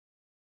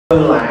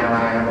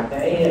là một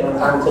cái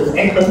tăng sinh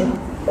ác tính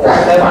của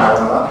cái tế bào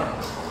nào đó.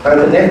 Tăng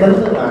sinh ác tính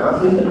tức là nó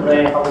cứ sinh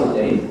ra không được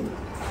chỉ,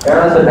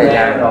 nó sinh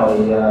ra rồi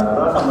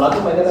nó xâm lấn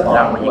mấy cái tế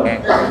bào của mình.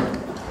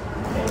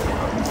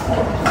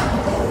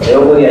 Thì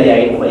ung thư dạ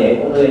dày cũng vậy,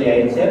 ung thư dạ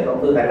dày xếp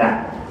ung thư tại đặc,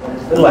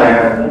 tức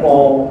là cái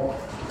mô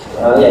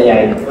dạ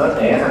dày nó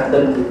sẽ tăng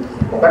sinh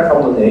một cách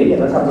không được nghĩ và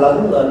nó xâm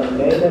lấn lên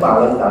cái tế bào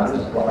lân cận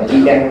hoặc là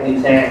di căn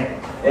đi xa.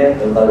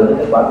 Từ từ đến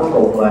kết quả cuối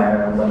cùng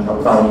là mình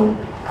không còn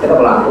cái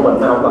độc lập của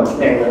mình, nó không còn chức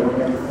năng nữa,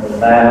 người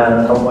ta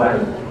không qua.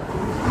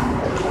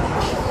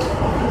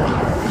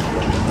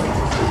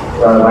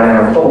 Rồi bài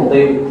nào có mục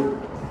tiêu.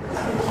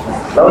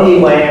 Đối với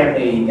Ngoa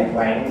thì các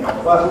bạn học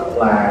đó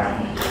là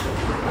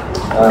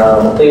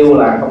mục tiêu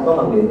là không có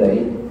phần điều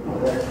trị.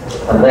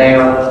 Thành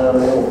ra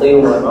mục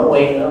tiêu mà nói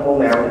quen đó, môn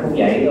nào cũng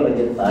vậy, đó là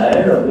dịch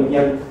tễ rồi nguyên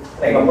nhân.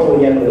 Cái này không có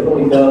nguyên nhân thì có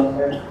nguy cơ,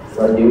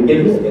 rồi triệu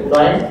chứng rồi chẩn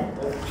đoán.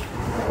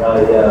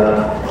 Rồi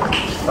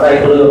ở đây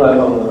tôi đưa thôi,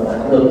 còn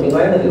ảnh hưởng chẩn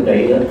đoán tới điều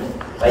trị nữa.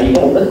 Tại vì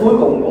có mục đích cuối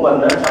cùng của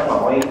mình đó,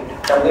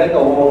 trong cái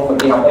câu môn mình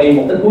đi học y,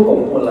 mục đích cuối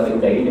cùng của mình là điều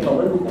trị, chứ không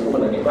mục đích cuối cùng của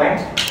mình là chẩn đoán.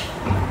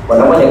 Mình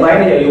không có chẩn đoán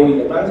cái cho vui,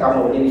 chẩn đoán xong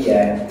rồi mình đi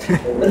về.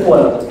 Mục đích của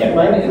mình là chẩn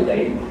đoán để điều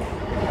trị.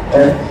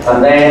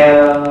 Thành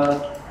ra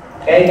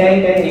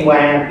cái đi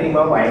qua khi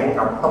mà các bạn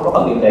học không có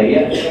phần điều trị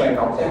á, các bạn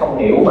học sẽ không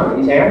hiểu mà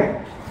đi sao.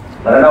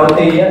 Thành ra đôi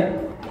khi á,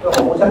 có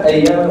một cuốn sách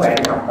y á, các bạn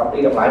đọc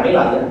đi đọc lại mấy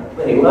lần á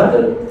mới hiểu hết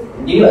được.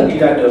 Thậm chí là khi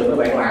ra trường các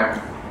bạn làm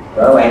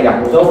rồi các bạn gặp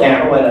một số ca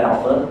nó quay lại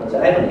đọc nữa, mình sẽ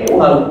thấy mình hiểu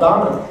hơn lúc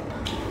đó nữa.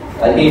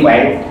 Tại khi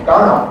bạn có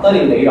học tới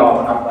điều trị rồi,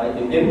 học lại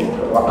triệu chứng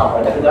hoặc học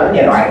lại chẩn đoán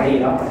giai đoạn gì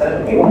đó, mình sẽ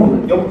hiểu hơn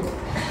một chút.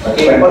 Và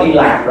khi bạn có đi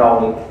làm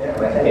rồi,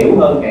 bạn sẽ hiểu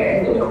hơn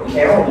cả người học đi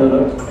khéo hơn nữa.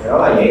 Đó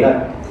là vậy thôi.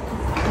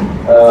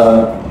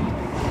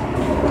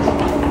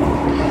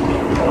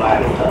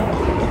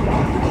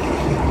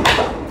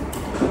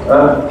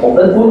 Mục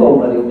đích cuối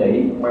cùng là điều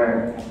trị, mà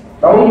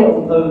đối với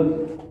ung thư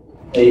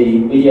thì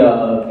bây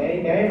giờ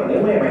cái mà nếu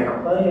mấy bạn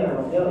học tới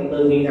học giáo y tư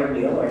nghiên năm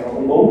thì các bạn học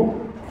ung bướu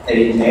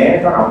thì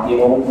sẽ có học về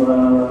môn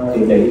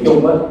điều trị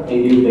chung á.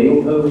 Thì điều trị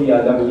ung thư bây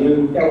giờ gần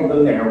như cái ung thư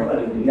nào cũng là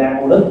điều trị đa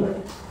mô thức.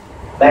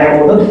 Đa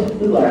mô thức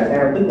tức là sao?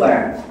 Tức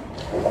là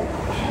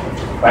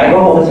phải có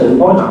một cái sự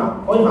phối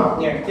hợp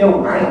nha, chứ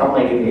không phải là ông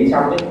này điều trị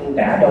xong cái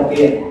trả cho ông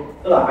kia.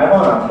 Tức là phải phối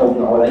hợp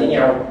cùng ngồi lại với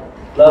nhau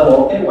lên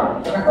một kế hoạch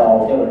cái phát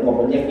đồ cho một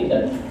bệnh nhân nhất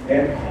định.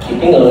 Thì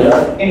cái người đó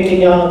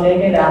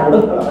cái đa mô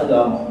thức đó là nó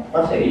gồm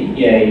bác sĩ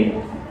về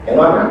chẩn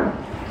đoán mạnh,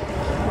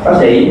 bác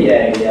sĩ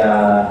về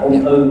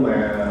ung thư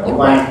mà nội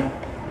khoa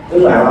tức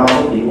là lo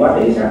cái chuyện quá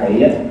trị xạ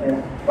trị á,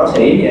 bác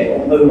sĩ về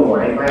ung thư mà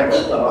ngoại khoa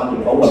tức là lo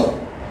chuyện phẫu thuật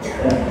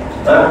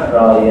đó.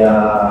 Rồi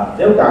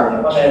nếu cần là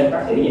có thêm bác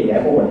sĩ về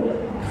giải phẫu bệnh.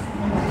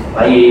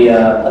 Tại vì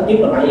ít nhất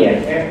là phải vậy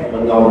khác,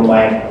 mình ngồi một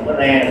bàn nó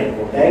ra được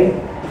một cái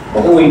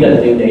quy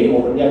trình điều trị cho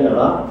một bệnh nhân nào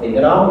đó thì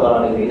cái đó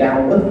gọi là điều trị đa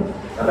mô thức.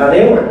 Thành ra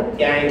nếu mà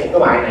chai một cái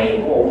bài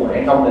này của ung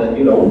ngoại không thì là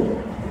chưa đủ.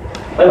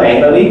 Mấy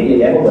bạn đã biết về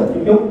giải phẫu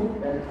bệnh chút,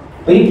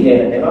 biết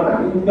về để nói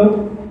nặng chút,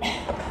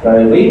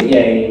 rồi biết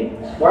về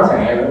quá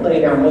xạ nữa tới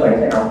năm các bạn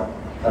sẽ học.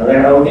 Thành ra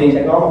đôi khi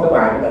sẽ có một cái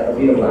bài các bạn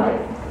đi đọc lại.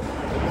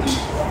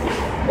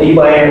 Y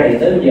khoa thì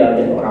tới bây giờ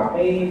vẫn còn đọc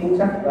cái cuốn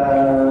sách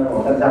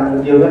màu xanh xanh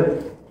bên dương á,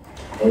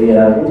 thì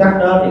cuốn sách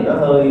đó thì nó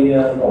hơi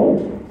cũ,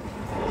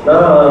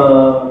 nó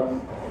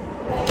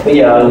bây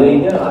giờ ghi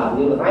cái là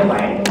như là tái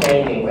bản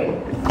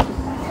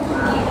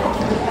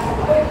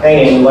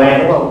 2013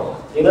 đúng không?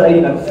 Nhưng nó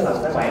in là cái lần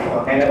tái bản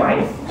hoặc 2007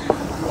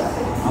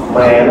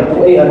 mà nó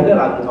cũng y hình cái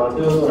lần hồi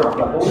xưa tôi học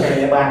là cuốn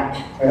 2003,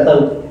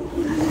 2004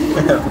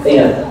 y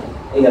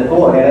hình cuốn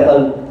hồi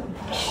 2004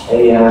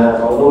 thì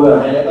hồi tôi là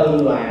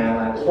 2004 là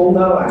cái cuốn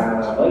đó là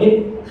mới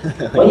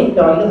nhất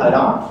cho cái thời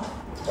đó.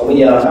 Còn bây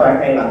giờ các bạn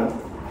hay là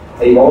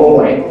thì bộ môn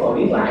ngoại cũng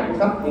viết lại cuốn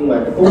sách, nhưng mà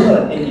cái cuốn đó là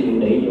thiên về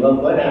điều trị nhiều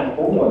hơn, mới ra một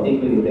cuốn nhưng mà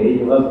thiên về điều trị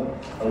nhiều hơn.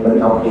 Còn mình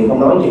học thì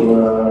không nói nhiều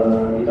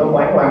thì nó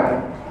quán qua thôi.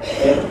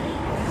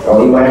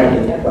 Rồi đi qua thì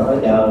chắc là phải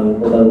chờ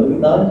từ từ mới biết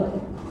tới.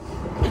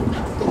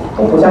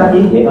 Một cuốn sách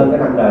viết vậy hơn cái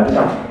 5 đời mới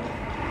xong.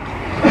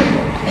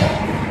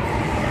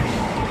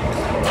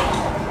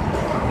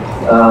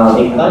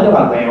 Thì tới cái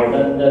phần nào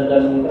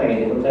trên cái này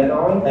thì tôi sẽ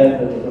nói thêm,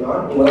 tôi nói,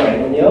 nhưng mà các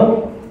bạn nhớ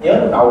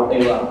từ đầu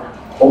tiên là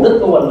mục đích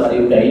của mình là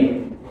điều trị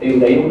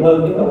ung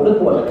thư, chứ mục đích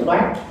của mình là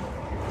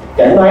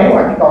chẩn đoán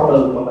là cái con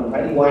đường mà mình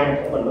phải đi qua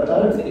để mình mới tới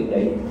được cái điều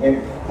trị.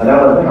 Thành ra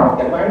mình phải học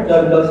chẩn đoán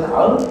trên cơ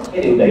sở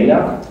cái điều trị đó.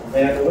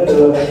 Nên tôi mới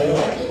đưa ra cái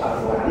phần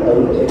là ảnh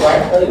hưởng của chẩn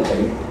đoán tới điều trị.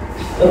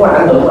 Tức là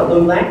ảnh hưởng là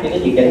tương tác với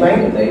cái chuyện chẩn đoán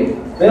điều trị.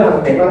 Nếu mà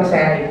chẩn đoán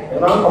sai,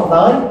 chẩn đoán không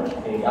tới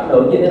thì ảnh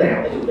hưởng như thế nào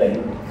tới điều trị.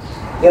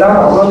 Cái đó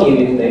không có nhiều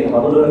về điều trị mà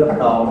tôi đưa ra cái phát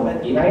đồ các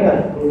chị thấy rồi.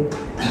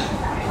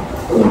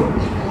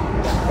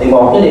 Thì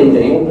một cái điều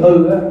trị ung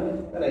thư á,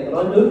 cái này tôi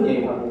nói trước về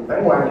phần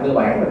phán quan thì cơ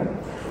bản rồi.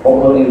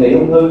 Một người điều trị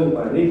ung thư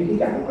mà riêng cái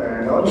cạnh mà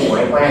nói về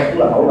ngoại khoa tức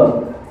là phẫu thuật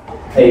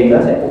thì nó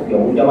sẽ phục vụ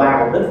cho ba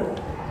mục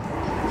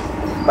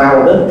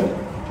đích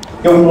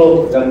chung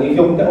luôn, gần như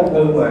chung. Cái ung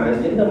thư mà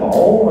chính nó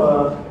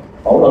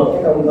phẫu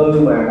thuật cái ung thư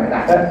mà đại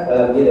đặt á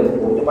gần như đều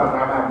phục vụ cho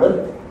ba mục đích.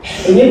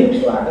 Thứ nhất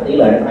là cái tỷ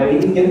lệ thai biến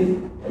biến chứng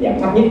giảm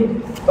thấp nhất,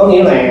 có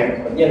nghĩa là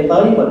bệnh nhân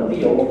tới với mình ví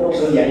dụ một cái ung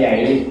thư dạ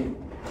dày đi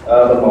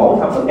mình mổ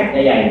xong mình cắt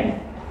dạ dày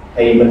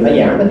thì mình phải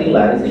giảm cái tỷ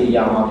lệ xì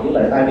dò, tỷ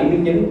lệ tai biến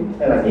biến chứng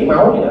hay là chảy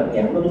máu gì đó,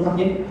 giảm nó xuống thấp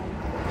nhất.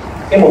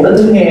 Cái mục đích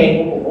thứ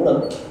hai của phụ nữ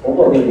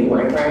của điều trị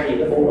ngoại khoa gì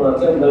cái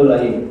ung thư là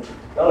gì?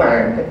 Đó là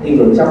cái tiên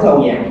lượng sống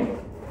lâu dài.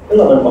 Tức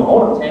là mình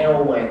mổ làm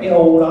sao mà cái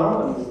u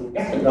đó mình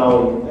cắt được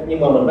rồi, nhưng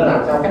mà mình phải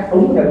làm sao cắt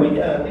đúng theo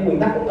cái nguyên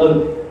tắc ung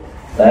thư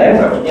để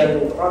mà bệnh nhân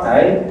có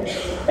thể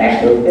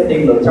đạt được cái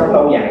tiên lượng sống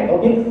lâu dài tốt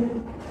nhất.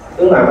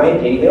 Tức là mấy anh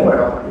chị nếu mà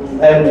học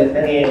thêm thì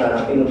sẽ nghe là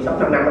tiên lượng sống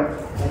 5 năm đó.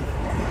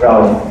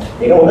 Rồi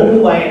thì cái mục đích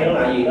thứ ba nữa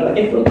là gì? Đó là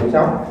chất lượng cuộc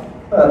sống.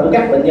 Tôi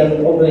cắt bệnh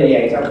nhân ung thư dạ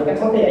dày xong tôi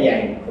cắt mất cái dạ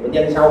dày, bệnh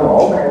nhân sau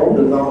mổ có ăn uống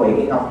được ngon miệng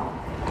hay không?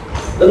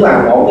 Tức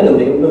là một cái điều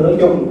trị ung thư nói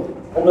chung,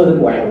 ung thư thực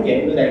quản cũng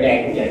vậy, ung thư đại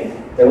tràng cũng vậy,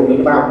 thì ung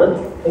thư ba mục đích.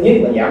 Thứ nhất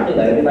là giảm tỷ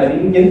lệ tai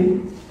biến biến chứng,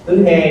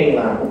 thứ hai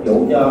là phục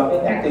vụ cho cái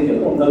đạt tiêu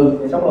chuẩn ung thư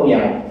để sống lâu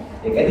dài,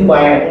 thì cái thứ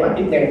ba đó là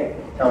chức năng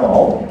sau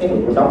mổ, cái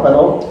cuộc sống phải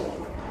tốt.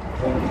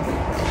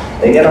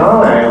 Thì cái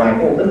đó là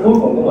cái mục đích cuối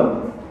cùng của mình.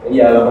 Bây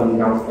giờ là mình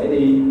học phải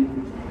đi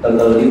từ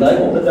từ đi tới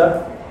mục đích đó.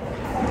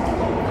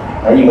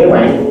 Tại vì mấy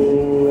bạn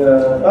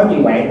có nhiều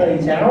bạn tới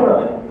đi 6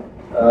 rồi,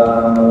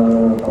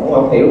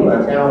 không hiểu là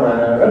sao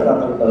mà rất là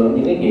thần tượng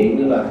những cái chuyện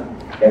như là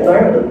chẩn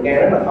đoán là đường ca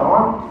rất là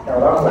khó, sau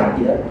đó làm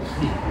gì đó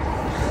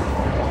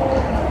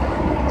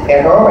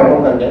ca khó bạn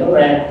không cần chẩn đoán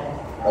ra,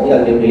 chỉ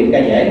cần điều trị ca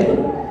dễ được.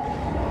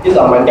 Chứ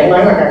còn bạn chẩn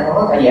đoán là ca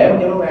khó, ca dễ mà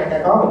chẩn đoán ra, ca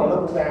khó mà chẩn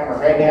đoán không ra, mà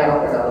hai ca không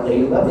cái nào trị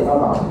được hết thì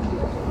không khỏi.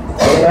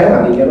 Chẩn đoán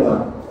làm gì cho nó mệt.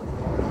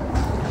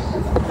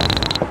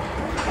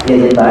 Về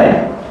dịch tễ,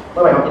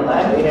 các bạn học dịch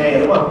tễ 12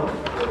 rồi đúng không?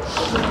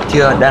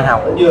 Chưa, đang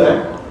học. Chưa hả?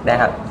 Đang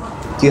học.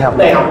 Chưa học.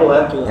 Đang học luôn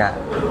hả? Dạ.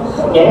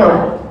 Chán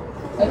không?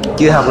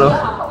 Chưa học luôn.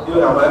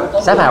 Chưa học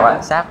hả? Sắp học ạ,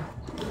 sắp.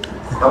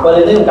 Học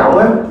bên lý công cộng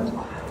á?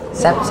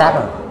 Sắp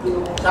rồi.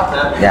 Sắp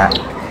hả? Dạ.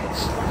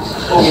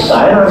 Dịch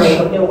tễ nó hay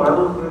không chứ mà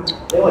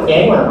nếu mà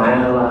chán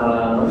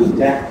là biết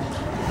sao?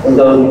 Thường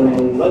thường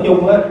nói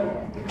chung á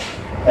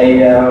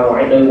thì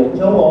ngoại trừ một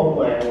số môn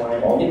mà ngoài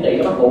bộ chính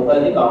trị nó bắt buộc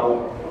thôi, chứ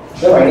còn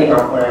nếu bạn đi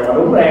học mà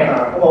đúng ra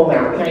là cái môn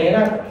nào cũng hay hết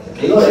á,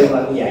 chỉ có điều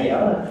là dạy dở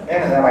thôi. Cái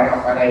là bài học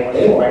bài này mà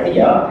nếu mà bạn thấy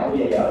dở, bạn bây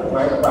giờ dở, không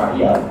phải các bạn thấy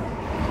dở,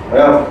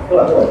 phải không? Tức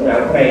là cái bệnh nào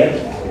cũng hay hết.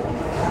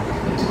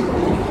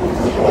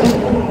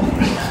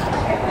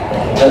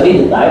 Nên biết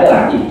thực tế để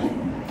làm gì?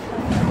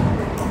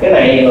 Cái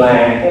này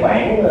là cái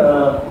bản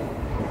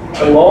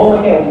công bố mấy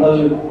cái ung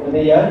thư trên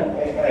thế giới.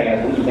 Cái này là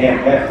của Việt Nam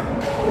nha.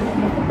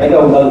 Mấy cái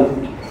ung thư,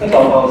 cái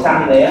còn màu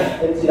xanh này á,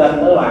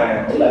 incident đó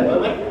là tỷ lệ mới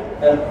mắc.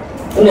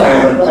 Tức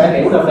là mình có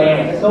thể hiểu năm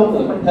nay cái số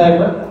người mắc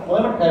thêm á,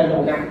 mới mắc thêm trong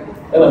một năm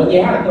để mình đánh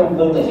giá là cái ung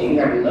thư này hiện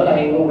ngành nó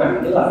đang lưu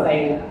hành, tức là nó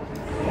đang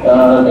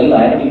tỷ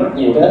lệ nó bị mắc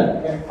nhiều hết,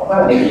 không phải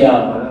là hiện giờ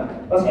mà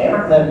nó sẽ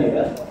mắc thêm nhiều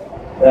hết.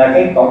 Là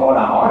cái còn màu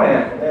đỏ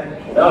này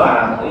đó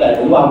là tỷ lệ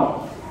tử vong,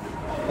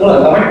 tức là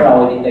người ta mắc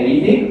rồi thì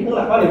trị tiếp, tức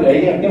là có điều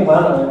trị nha, chứ không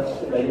phải là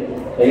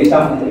trị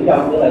xong thì tử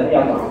vong, tức là tử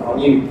vong bao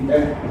nhiêu.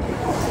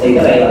 Thì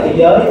cái này là thế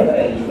giới, cái này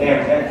là Việt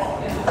Nam.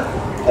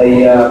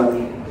 Thì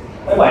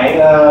mấy bạn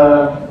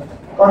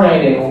có hai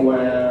điều mà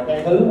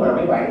hai thứ mà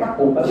mấy bạn bắt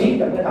buộc phải biết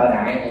trong cái thời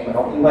đại này mà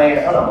học y khoa,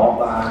 đó là một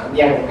là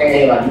văn,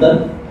 hai là tính.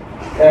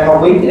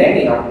 Không biết thì đáng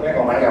đi học,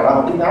 còn bạn nào đó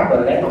không tính pháp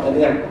rồi đáng học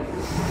tiếng Anh.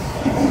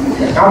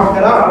 Không,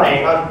 cái đó rõ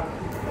ràng thôi.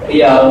 Bây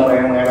giờ mà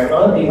bạn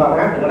nói thi khoa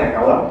pháp thì nó lạc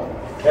hậu lắm.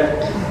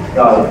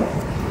 Rồi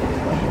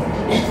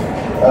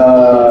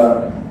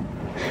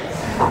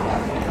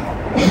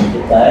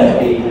thực tế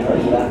thì nói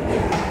gì đó,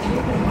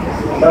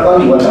 nó có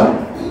gì quan trọng.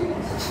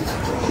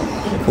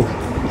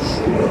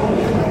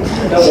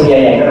 Cái con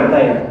dày nó nằm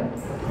đây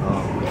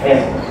nè.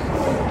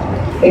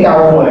 Cái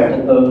câu mà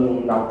thường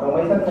thường đọc trong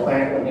mấy sách công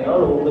an mình nói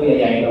luôn, ung thư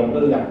dạ dày, ung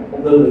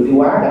thư đường tiêu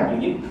hóa gặp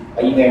nhiều nhất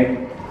ở Việt Nam,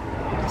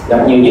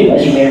 gặp nhiều nhất ở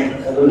Việt Nam,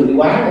 ung thư đường tiêu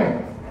hóa này.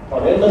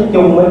 Còn nếu tính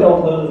chung với cái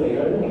ung thư thì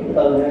nó đứng thứ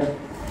tư ha.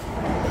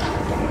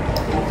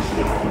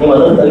 Nhưng mà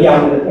tính tử vong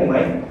thì đứng thứ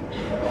mấy?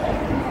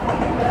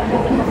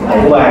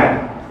 Thứ ba.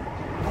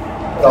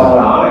 Còn màu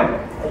đỏ này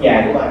nó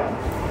dài thứ ba.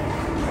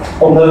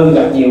 Ung thư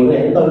gặp nhiều thứ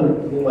thứ tư,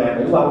 nhưng mà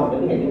tử vong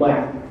thì đứng thứ ba.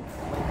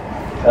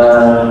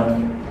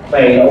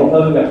 Này là ung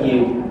thư gặp nhiều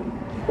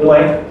thứ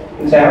mấy?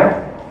 Thứ 6.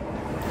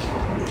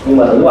 Nhưng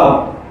mà tử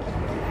vong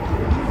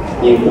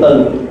nhiều thứ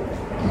tư.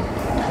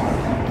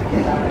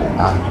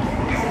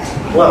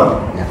 Đúng không?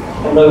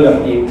 Ung thư gặp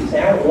nhiều thứ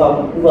 6, tử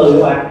vong thứ tư,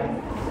 thứ ba.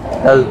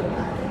 Tư.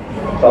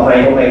 Còn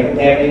này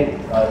theo đi.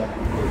 Rồi.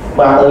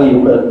 3 tư gì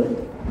cũng được.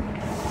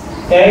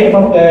 Cái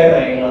thống kê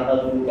này là từ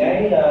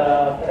cái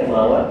này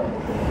mờ á.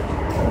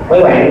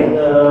 Mấy bạn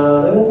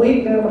nếu muốn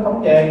biết cái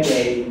thống kê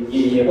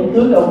về bất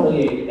cứ ung thư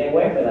gì thì trang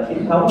web này là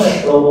chính thống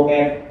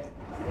Globocan.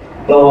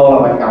 Globo là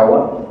toàn cầu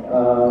á,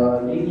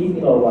 với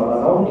cái logo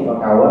là nấu đi vào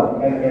cầu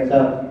á,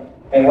 cancer.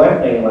 Trang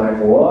web này là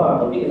của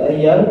tổ chức y tế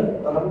thế giới,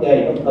 nó thống kê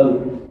về ung thư.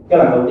 Cái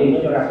lần đầu tiên nó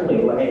cho ra số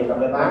liệu là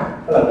 2008,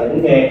 cái lần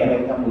thứ hai là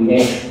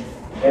 2012.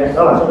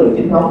 Đó là số liệu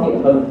chính thống về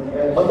ung thư,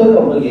 bất cứ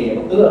ung thư gì và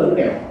bất cứ ở nước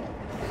nào.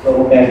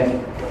 Globocan.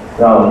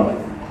 Rồi,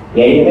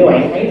 vậy thì mấy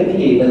bạn thấy được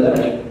cái gì từ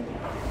cái này?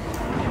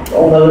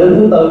 Ung thư đứng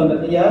thứ tư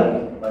trên thế giới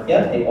mà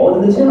chết thì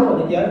đứng thứ 6 trên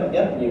thế giới mà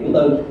chết nhiều thứ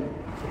tư.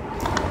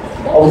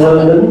 Ung thư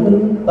đứng thứ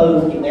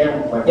tư Việt Nam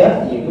mà chết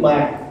nhiều thứ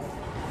ba.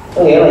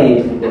 có nghĩa là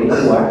gì? Điều trị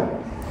hiệu quả.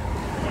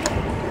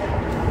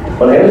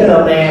 Mình hiểu cái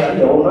nôm na là ví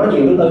dụ nói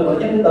nhiều thứ tư mà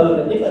chắc thứ tư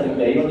là nhất là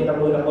điều trị bao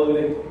nhiêu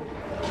 50-50 đi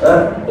đó,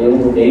 điều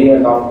trị.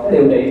 Còn cái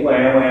điều trị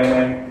mà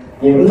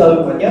nhiều thứ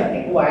tư mà chết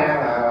ngày thứ ba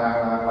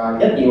là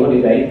chết nhiều hơn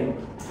điều trị,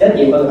 chết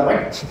nhiều hơn ta mắc,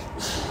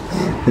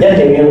 chết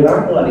nhiều hơn đó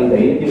tức là điều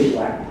trị nó chưa hiệu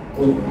quả.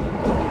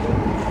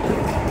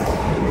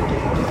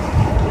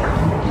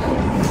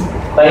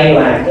 Đây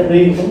là cái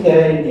riêng thống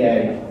kê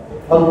về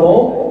phân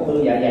bố của ung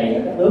thư dạ dày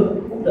ở các nước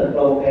cũng trên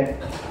Globocan.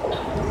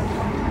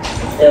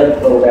 Trên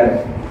Globocan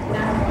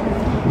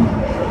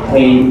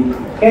thì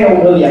cái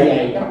ung thư dạ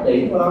dày cấp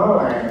điểm của nó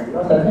là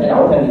nó sẽ thay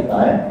đổi theo dịch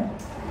tễ.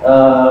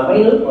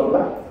 Mấy nước mà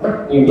mắc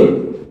nhiều nhất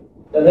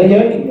trên thế giới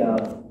hiện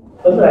giờ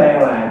tính ra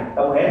là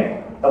Đông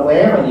Á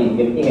là gì?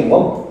 Nhật với Hàn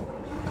Quốc.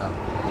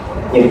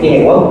 Nhật với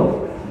Hàn Quốc,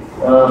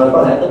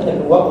 có thể tính thêm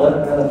Trung Quốc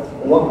nữa.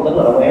 Trung Quốc cũng tính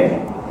là Đông Á,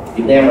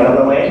 Việt Nam là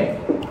Đông Á.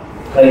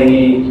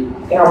 Thì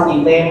cái ông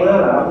Việt Nam á,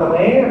 là ông Đông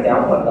Á thì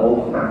ông là tụ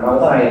nằm đâu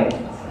tới đây.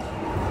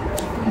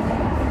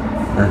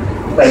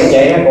 Này cũng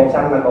vậy, cột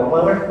xanh là cột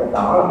mới mắt, cột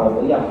đỏ là cột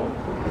tử vong.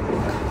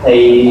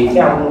 Thì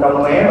cái ông Đông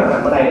Nam Á là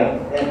nằm ở đây rồi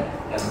nha.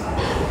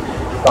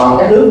 Còn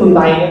các nước phương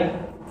Tây á,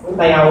 phương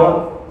Tây Âu á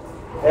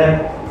nha,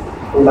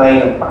 phương Tây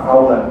là Bắc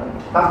Âu là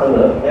thấp hơn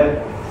nữa nha.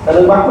 Các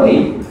nước Bắc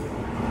Mỹ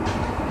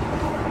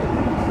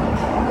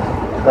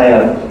đây là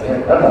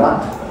rất là thấp.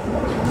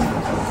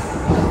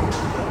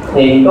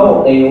 Thì có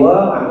một điều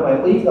á mà các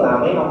bạn biết là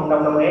mấy ông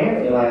Đông Nam Á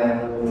thì là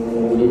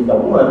diệt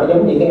chủng mà nó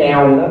giống như cái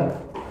ngao vậy đó,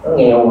 nó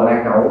nghèo mà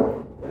lạc hậu.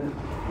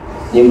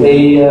 Nhiều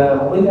khi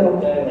không biết cái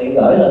thống kê này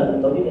gửi lên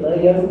tổ chức y tế thế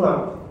giới đúng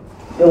không?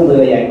 Chứ ung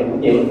thư dạ dày mình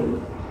cũng chịu.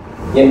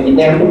 Nhìn Việt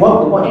Nam, Trung Quốc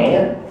cũng có hạn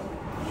á,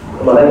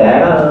 nhưng mà nó kể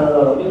nó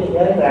tổ chức y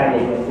tế ra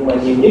vậy, nhưng mà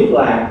nhiều nhất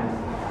là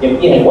Nhật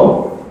với Hàn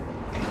Quốc.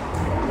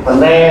 Thành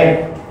ra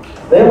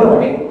nếu các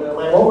bạn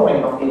mai mốt các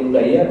bạn học về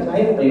điều trị á,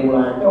 thấy một điều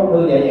là cái ung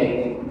thư dạ dày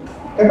này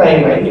cách đây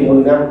khoảng chừng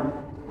 10 năm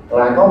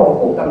là có một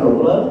cuộc tranh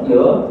luận lớn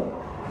giữa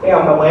cái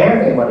ông Đông Á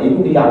này mà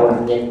đi đầu là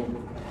Nhật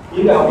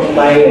với cái ông phương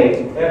Tây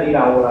này, cái đi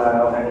đầu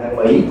là thằng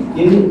Mỹ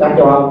với các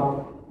châu Âu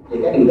về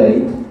cái điều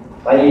trị.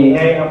 Tại vì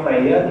hai ông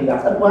này thì gặp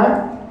ít quá,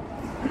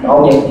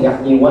 còn Nhật thì gặp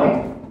nhiều quá.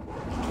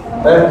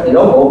 Thì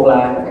rốt cuộc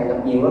là cái thằng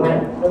gặp nhiều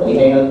nó bị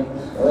hay hơn,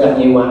 nó gặp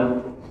nhiều mà.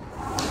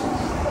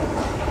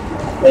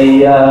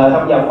 Thì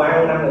trong vòng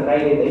 30 năm gần đây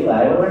thì tỷ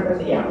lệ với mắt nó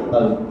sẽ giảm từ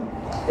từ.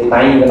 Thì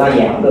tại vì người ta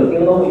giảm được cái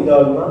yếu tố nguy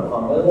cơ của nó,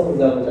 còn cái yếu tố nguy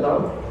cơ mình sẽ nói.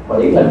 Mà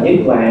điển hình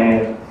nhất là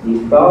việc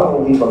có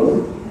vi khuẩn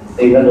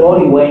thì nó có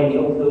liên quan giữa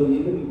ung thư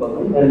với cái vi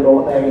khuẩn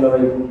Helicobacter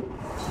pylori.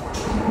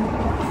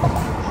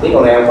 Biết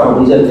con nào có học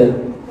vi sinh chưa?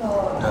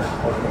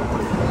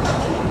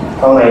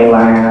 Con này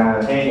là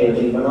hai người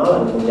thì có nói là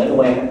mình dẫn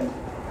quen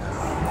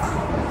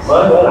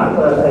mới bữa lạnh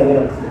ở đây nè.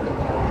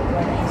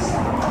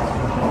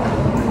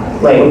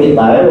 Này cũng dịch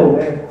tễ luôn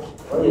ha,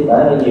 có dịch tễ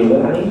hơi nhiều để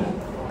thấy.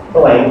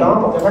 Các bạn có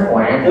một cái phát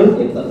họa trước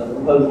về tình hình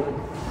ung thư.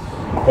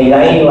 Thì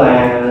đây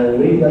là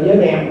riêng thế giới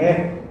Nam ha,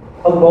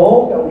 phân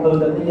bố cái ung thư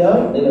trên thế giới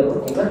để được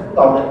phát triển.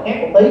 Còn này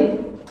khác một tí,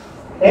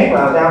 khác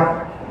là sao?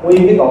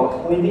 Nguyên cái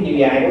chiều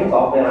dài của cái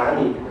cột này là cái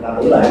gì? Là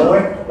tỷ lệ mới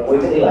mắt, là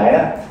nguyên cái tỷ lệ đó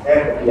ha,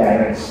 chiều dài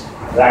này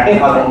là cái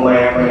phần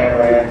mà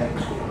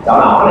đỏ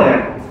đỏ này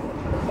nè,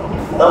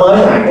 nó mới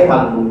là cái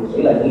phần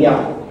tỷ lệ tử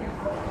vong.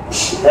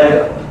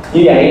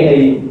 Như vậy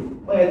thì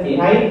mấy anh chị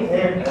thấy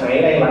ha,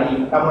 này đây là gì?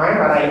 Đông Á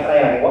ở đây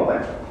là Hàn Quốc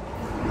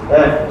nè,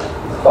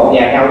 cột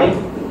vàng cao nhất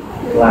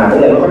là tỷ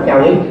lệ mắt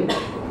cao nhất.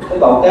 Cái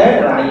cột kế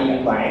này là gì?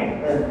 Nhật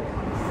Bản.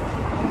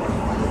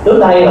 Trước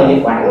đây là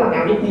Nhật Bản là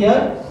cao nhất thế giới,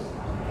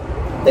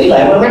 tỷ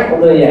lệ mới mắt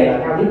cũng như vậy là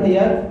cao nhất thế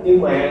giới.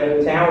 Nhưng mà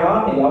sau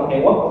đó thì ông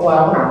Hàn Quốc ông qua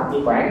ông học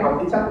Nhật Bản, học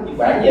chính sách của Nhật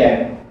Bản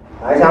về.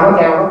 Tại sao nó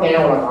cao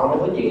là còn không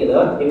có chuyện gì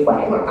nữa. Nhật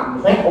Bản là tầm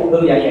soát ung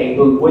thư dạ dày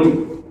thường quy,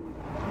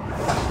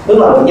 tức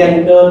là bệnh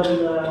nhân trên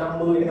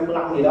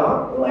 50-55 gì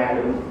đó là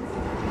được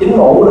chính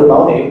phủ, được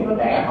bảo hiểm nó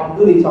trả, không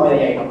cứ đi soi dạ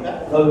dày tầm soát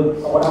ung thư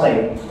không có đóng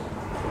tiền.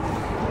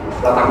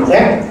 Là tầm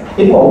soát,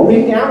 chính phủ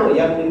khuyến cáo người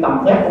dân đi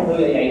tầm soát ung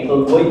thư dạ dày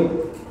thường quy,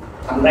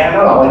 thành ra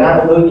nó lòi ra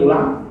ung thư nhiều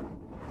lắm.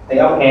 Thì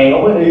ông Hàn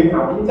ông mới đi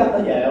học cái chính sách đó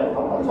về, ông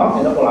không sót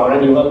thì nó còn lòi ra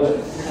nhiều hơn nữa.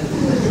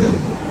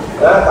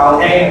 Đó, còn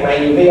hai thằng này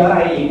nhiều khi ở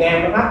đây Việt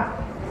Nam nó thấp,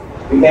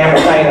 Việt Nam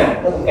ở đây nè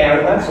nó cũng cao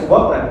hơn hết, Trung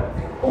Quốc nè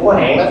cũng có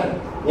hạn đó,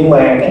 nhưng mà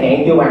cái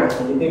hạn chưa bằng.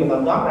 Nhiều khi mình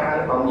tầm soát ra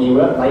còn nhiều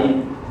đó, tại vì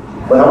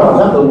mình không có tầm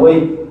soát thường quy.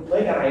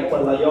 Với cái này của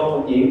mình là vô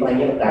mình chịu toàn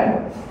như đại.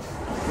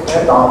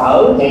 Còn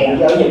ở Hàn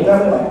với ở Nhật đó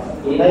các bạn,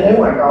 chị thấy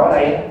nếu mà coi ở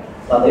đây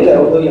là tỷ lệ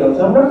ung thư giai đoạn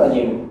sớm rất là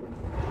nhiều.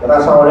 Người ta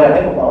soi ra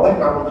thấy một bộ F5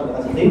 thôi người ta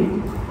sẽ tiếp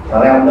là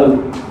ra ung thư,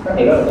 phát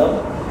hiện rất là sớm.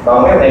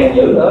 Còn cái này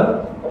giữ nữa,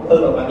 ung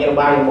thư là giai đoạn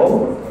 3, giai đoạn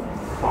 4,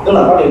 tức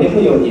là có điều nhất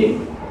ví dụ gì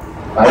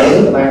tại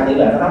vì người ta tỷ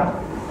lệ nó thấp.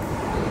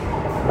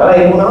 Ở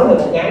đây muốn nói được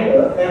một cái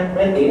nữa ha,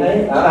 mấy anh chị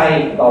thấy ở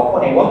đây cột của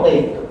Hàn Quốc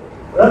đi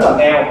rất là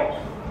cao,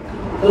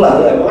 tức là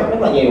tỷ lệ có mắt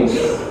rất là nhiều,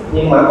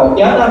 nhưng mà cột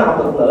chết đó nó không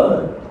được nữa.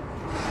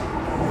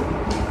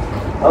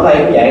 Ở đây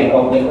cũng vậy,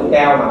 cột nhiệt cũng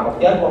cao mà cột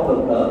chết cũng không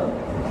được nữa.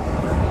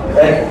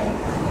 Đây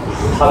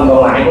phần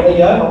còn lại của thế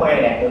giới không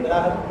ai đạt được cái đó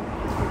hết.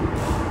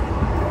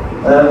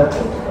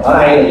 Ở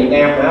đây là Việt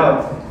Nam phải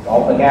không?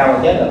 một là cao là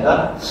chết gần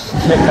hết.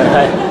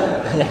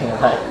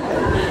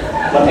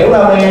 Mình hiểu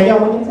lâu nè chứ không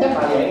có chính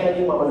xác là vậy nha,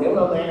 nhưng mà mình hiểu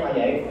lâu nè là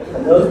vậy.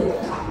 Thành nước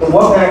Trung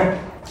Quốc ha,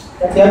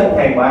 chắc chết cũng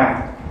hàng ba,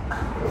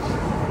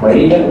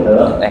 Mỹ chết một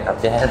nửa. Đang học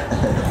chết.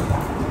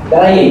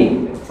 Đây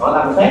họ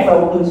làm xét đâu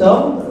ung thư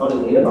sớm, họ điều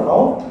trị rất là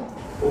tốt,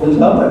 ung thư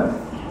sớm mà.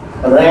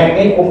 Thành ra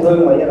cái ung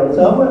thư mà giai đoạn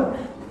sớm á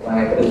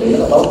là cái điều trị rất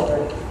là tốt.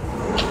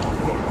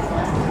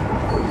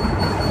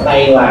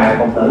 Đây là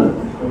cộng tử.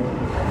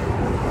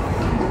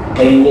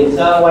 Thì nhìn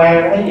sơ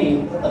qua cái gì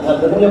tình hình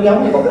nó cũng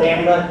giống như cộng nam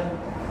thôi,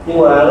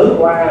 nhưng mà lướt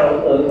qua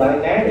lượng tượng lại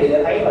cái thì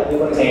sẽ thấy là như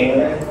bên hàng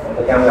rồi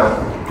đó, cao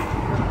ngọc,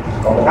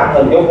 còn thấp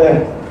hơn chút ha.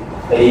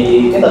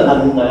 Thì cái tình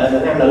hình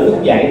nam nữ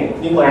cũng vậy,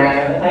 nhưng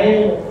mà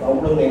thấy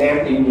ung thư này nam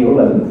thì nhiều hơn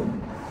nữ.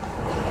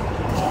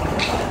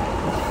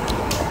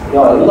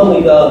 Rồi yếu tố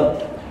nguy cơ,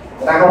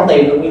 người ta không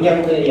tìm được nguyên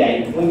nhân như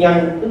vậy. Nguyên nhân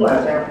tức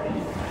là sao?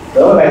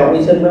 Để mấy bạn học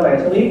vi sinh mấy bạn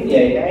sẽ biết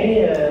về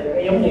cái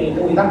giống như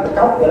cái quy tắc của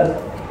cốc vậy đó.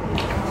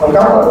 Con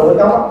cốc là con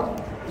cốc á.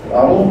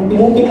 Còn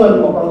muốn chứng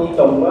minh một con vi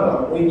trùng đó là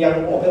nguyên nhân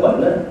của một cái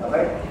bệnh đó là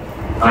phải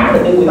phản được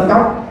cái quy tắc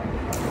cốc.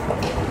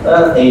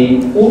 Thì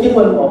muốn chứng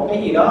minh một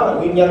cái gì đó là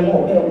nguyên nhân của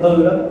một cái ung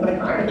thư đó cũng phải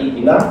phản cái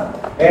chuyện đó.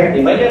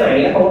 Thì mấy cái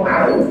này nó không có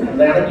phá đủ, thành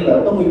ra nó chỉ là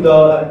có nguy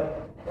cơ thôi.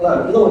 Tức là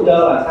cái nguy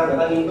cơ là sao người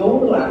ta nghiên cứu,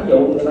 tức là ví dụ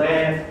người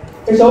ta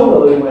cái số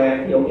người mà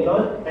ví dụ như nói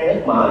ăn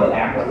ít mỡ để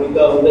đạt là nguy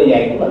cơ ung thư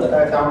vầy, tức là người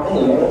ta cho cái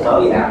người ăn ít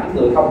mỡ để đạt, cái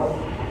người không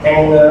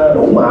ăn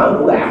đủ mỡ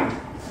đủ đạm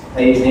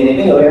thì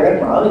cái người ăn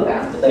ít mỡ để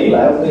đạt tỷ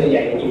lệ ung thư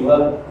vầy nhiều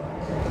hơn.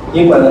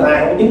 Nhưng mà người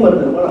ta không chứng minh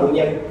được đó là nguyên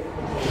nhân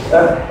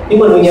đó. Chứng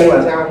minh nguyên nhân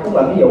là sao? Tức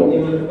là ví dụ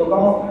như tôi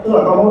có, tức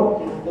là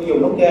tôi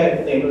dùng thống kê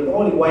tìm được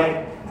có liên quan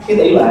cái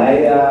tỷ lệ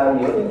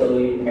giữa cái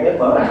người ăn ít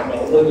mỡ đạm và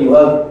ung thư nhiều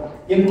hơn,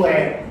 nhưng mà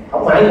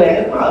không phải người ăn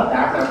ít mỡ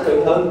đạm nào cũng bị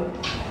ung thư,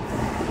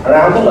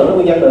 ra không kết luận cái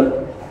nguyên nhân được.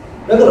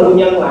 Nếu cái nguyên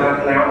nhân là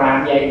nào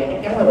làm vậy thì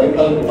chắc chắn là bị ung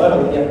thư thì mới là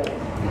nguyên nhân.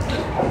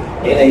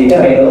 Vậy thì cái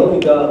này là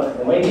nguy cơ,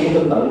 mấy điểm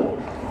tương tự.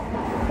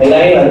 Thì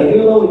đây là những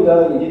yếu tố nguy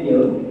cơ về dinh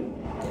dưỡng: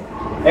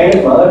 ăn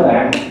ít mỡ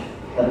đạm,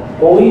 thịt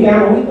muối, cá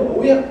muối, đồ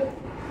muối á,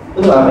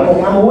 tức là mấy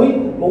con cá muối,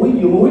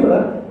 dưa muối rồi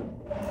đó.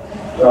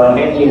 Rồi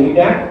ăn nhiều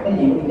hydrat, cái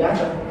gì cũng hydrat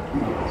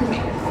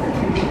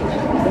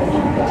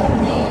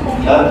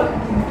thôi.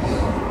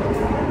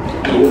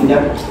 Nhiều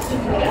hydrat.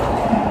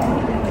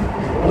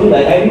 Muối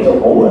lại thấy đồ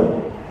cũ rồi.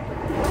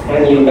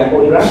 Ăn nhiều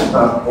carbohydrate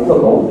hợp cũng đồ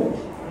cũ.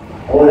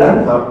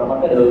 Carbohydrate hợp là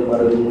cái đường mà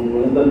đường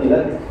linh tinh gì đó.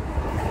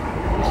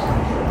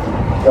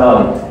 Rồi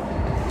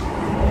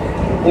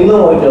yếu tố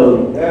môi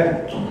trường,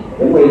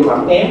 chuẩn bị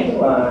phẩm kém,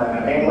 tức là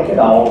ăn mấy cái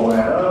đồ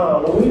mà nó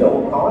muối, đồ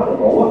khói, đồ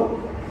cũ á,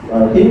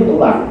 rồi thiếu tủ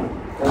lạnh.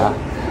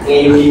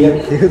 Nghe nhiều gì nha,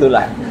 Thiếu tủ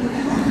lạnh.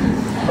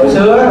 hồi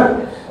xưa á,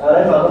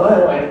 đấy mà tôi nói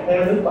là bạn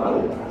theo nước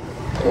bẩn,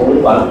 uống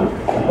nước bẩn,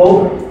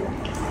 thuốc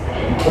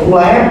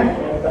lá.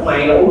 Cái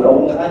này là uống rượu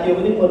người ta chưa có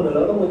chứng minh được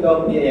nó có nguy cơ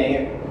như vậy nha.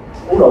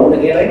 Uống rượu thì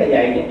nghe lấy là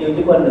vậy chứ chưa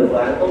chứng minh được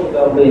là có nguy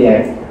cơ như vậy.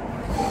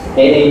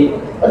 Vậy thì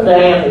ít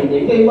ra thì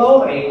những cái yếu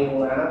tố này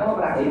là nó có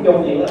đặc điểm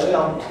chung gì nữa phải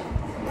không?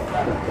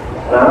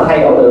 Là nó thay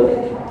đổi được.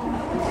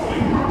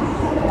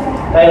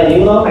 Đây là những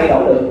yếu tố thay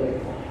đổi được.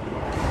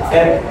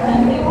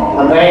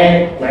 Thành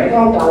ra nãy có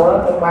một câu đó,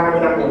 trong 30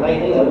 năm gần đây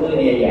cái lượng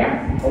người này giảm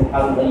một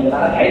phần thì người ta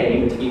đã cải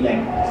thiện được chuyện này.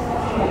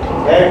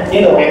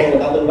 Chế độ ăn người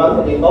ta tư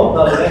vấn thì tốt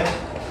hơn đấy.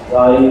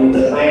 Rồi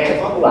người ta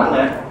có tủ lạnh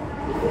nè,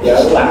 giờ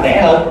tủ lạnh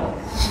rẻ hơn,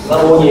 người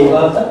ta mua nhiều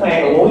hơn, ít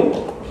mang đồ muối.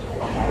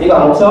 Chỉ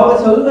còn một số cái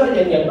xứ đó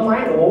dân Nhật nó máy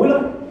đồ muối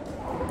lắm.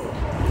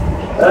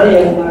 Đó,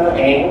 dân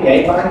Hàn cũng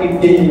vậy, có cái kim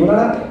chi của nó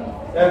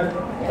đó.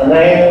 Thành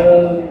ra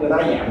người ta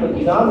giảm được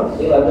chuyện đó,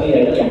 chỉ là như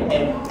vậy nó giảm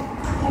thêm.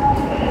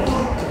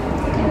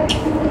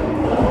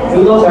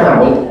 Yếu tố xã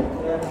hội,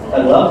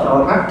 tầng lớp xã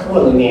hội thấp, cũng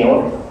là người nghèo.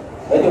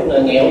 Nói chung là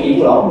nghèo gì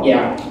cũng lỗ không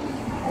giàu.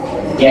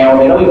 Giàu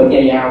thì nó bị bệnh nhà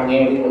giàu,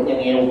 nghèo thì bệnh nhà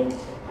nghèo.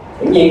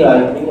 Dĩ nhiên rồi,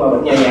 nhưng mà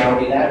bệnh nhà giàu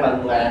thì đa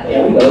phần là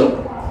giải quyết được.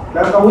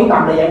 Nó có quyết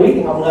tâm để giải quyết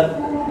thì không nên.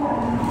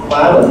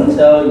 Và bệnh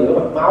xơ giữa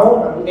mạch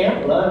máu, tăng huyết áp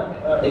rồi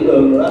đó, tiểu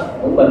đường rồi đó,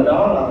 những bệnh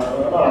đó là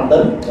nó lành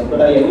tính, bệnh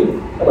ở đây giải quyết.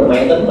 Cái bệnh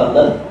mạng tính lành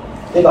tính.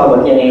 Chứ còn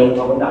bệnh nhà nghèo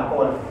còn bệnh độc không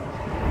à.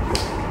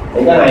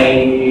 Thì cái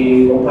này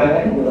cũng phải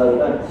thấy từ từ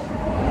thôi.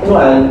 Tức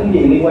là cái gì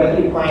liên quan tới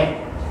liên quan.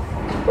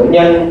 Bệnh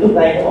nhân trước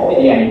đây có mổ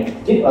dạ dày,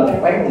 nhất là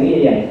các bác nghĩ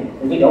dạ dày,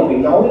 thì cái chỗ bị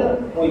nối đó,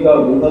 nguy cơ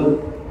bị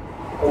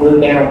ung thư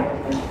cao.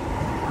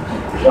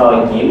 Rồi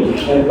nhiễm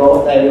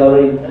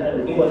corticosteroid nó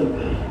được chứng minh.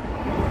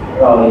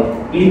 Rồi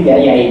viêm dạ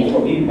dày, nhưng mà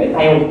viêm phải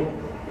theo,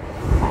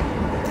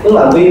 tức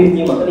là viêm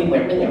nhưng mà cái niêm mạc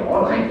nó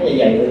nhỏ lại, cái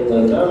dạ dày từ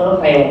từ nó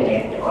theo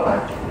nhạt nhỏ lại,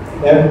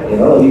 thì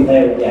nó là viêm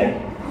theo dạ dày.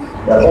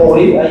 Rồi có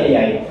polyp ở dạ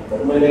dày,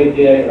 bệnh mê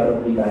kia là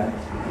bệnh gì vậy?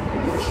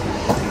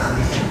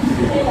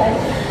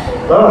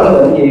 Đó là cái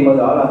bệnh gì mà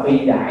gọi là phì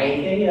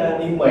đại cái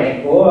niêm mạc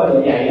của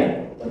dạ dày á,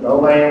 bệnh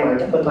độ ma mà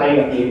chắc bên Tây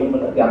gặp nhiều, bên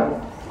mình ít gặp.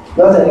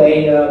 Nó sẽ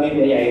gây viêm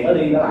dạ dày, nó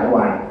đi nó lại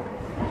hoài.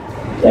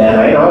 Dạ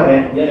hãy nói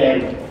nè với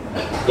em,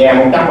 và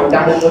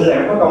 100% ung thư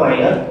nào có câu này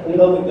hết. Yếu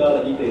tố nguy cơ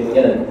là di truyền của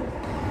gia đình.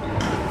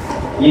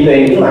 Di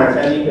truyền tức là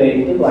sao? Di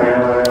truyền tức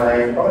là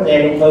có cái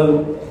gen ung thư.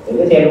 Thì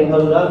cái gen ung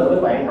thư đó, nếu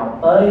các bạn học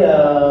tới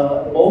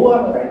bú á,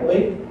 các bạn có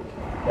biết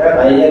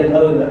tại vì ung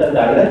thư ở trên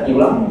trời rất nhiều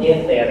lắm, gen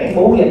đè nén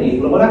bú gen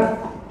nhiều luôn đó.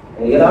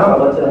 Thì cái đó là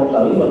bên sinh học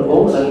tử bên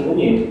bú người ta nghiên cứu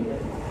nhiều.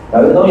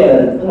 Rồi yếu tố gia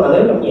đình, tức là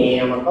nếu trong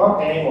nhà mà có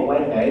hai một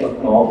quan hệ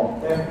bậc một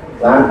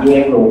là anh chị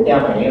em ruột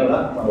cha mẹ rồi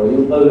đó mà bị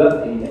ung thư đó,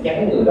 thì chắc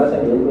chắn người đó sẽ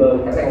được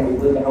khả năng bị ung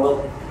thư cao hơn.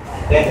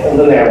 Ung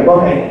thư nào cũng có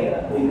hai hệ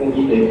nguyên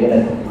di truyền gia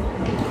đình.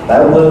 Tại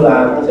ung thư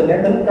là nó sinh ác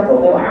tính cấp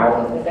độ tế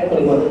bào, chắc chắn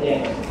liên quan tới gen.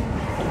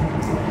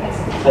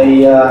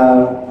 Thì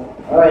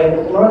ở đây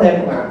tôi cũng nói thêm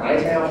là tại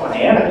sao mà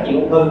đẻ ra cái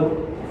chuyện ung thư.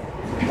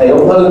 Thì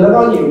ung thư nó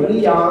có nhiều cái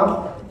lý do,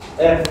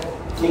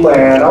 nhưng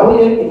mà đối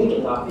với những cái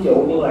trường hợp ví dụ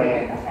như là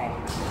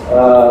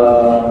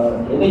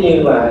những cái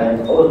như là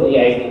ổ bụng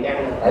dạ dày thì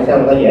tại sao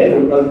người ta dễ bị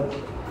ung thư?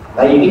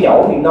 Tại vì cái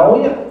chỗ bị nối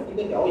á,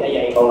 cái chỗ dạ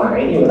dày còn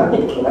lại như người ta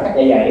cắt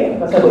dạ dày á,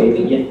 nó sẽ bị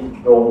cái dịch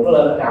ruột nó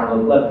lên, nó trào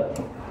ngược lên,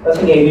 nó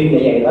sẽ gây viêm dạ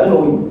dày tới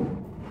lui.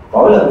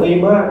 Mỗi lần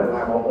viêm á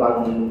là một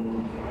lần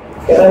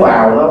cái tế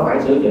bào nó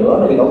phải sửa chữa,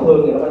 nó bị tổn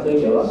thương thì nó phải sửa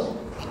chữa.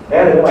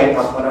 Nếu thì các bạn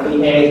học mà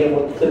năm y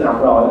sinh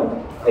học rồi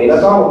thì nó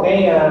có một cái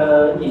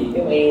gì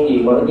cái men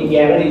gì mà chuyên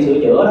gia nó đi sửa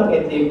chữa đó, cái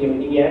enzyme gì mà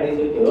chuyên gia đi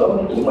sửa chữa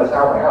cái chuyện mà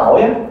sau mẻ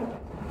lỗi á,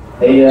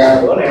 thì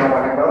bữa nào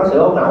mà thằng nó sửa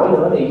không nổi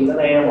nữa thì nó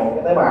ra một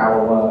cái tế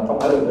bào không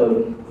phải bình thường.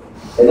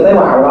 Thì cái tế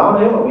bào đó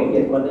nếu mà miễn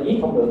dịch mình giết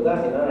không được đó,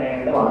 thì nó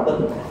ra tế bào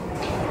tính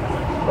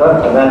đó,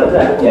 thành ra tính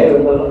ra cũng dễ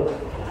ung thư lắm.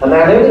 Thành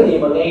ra nếu cái gì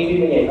mà ngay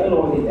viêm như vậy tới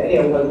luôn thì sẽ gây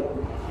ung thư.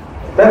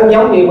 Nó cũng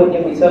giống như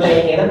bên bị sơ gan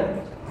vậy đó,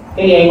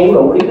 cái gan uống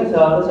rượu đi nó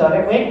sơ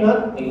nát mét hết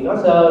thì nó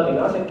sơ thì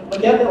nó sẽ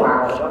chết tế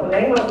bào, nó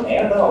ráng nó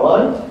đẻ tế bào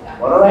mới,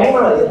 mà nó ráng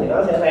nó thì nó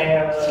sẽ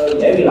ra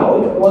dễ bị lỗi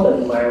trong quá trình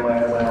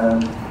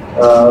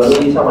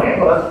đi sau mãn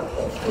đó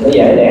thì nó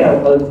dễ đẻ ra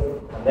ung thư.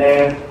 Thành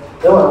ra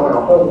nếu mà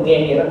học cái ung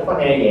gan thì nó có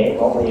hai dạng,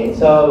 một là dạng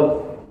sơ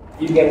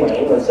viêm gan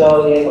mạng và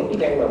sơ gan có chiếc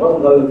gan mà có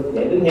ung thư,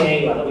 dạng thứ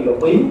hai là nó bị đột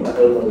biến là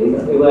thường là bị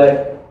HIV.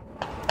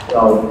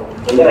 Rồi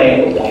thì cái này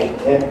cũng vậy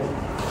nha.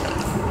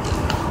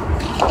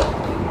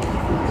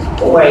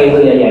 Cũng may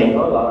bây giờ vậy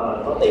nó gọi là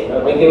nó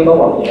tiền mấy kêu nó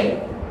bảo vệ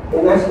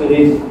uống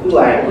aspirin, tức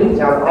là biết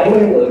sao thấy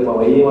mấy người mà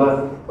bị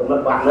bệnh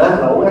mạch vành đó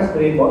là uống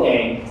aspirin mỗi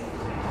ngày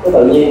cái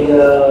tự nhiên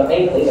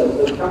thấy tỷ lệ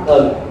ung thấp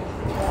hơn.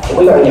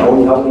 Không biết ăn nhậu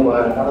gì không nhưng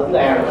mà ta tính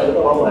ra nó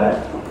có bảo vệ.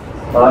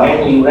 Rồi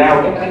ăn nhiều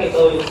rau các trái cây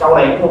tươi, câu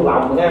này cũng không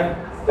lòng nha,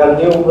 gần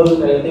như ung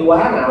thư này tiêu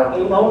hóa nào cái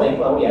yếu tố này cũng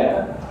bảo vệ đó.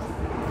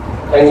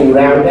 Ăn nhiều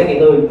rau trái cây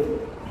tươi.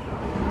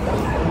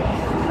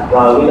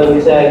 Rồi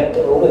vitamin C,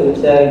 uống vitamin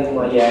C nhưng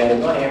mà về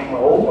đừng có em mà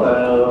uống mà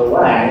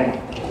quá đạn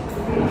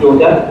chua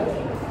chết.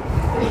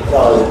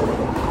 Rồi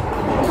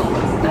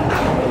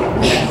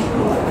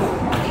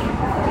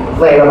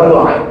này là phân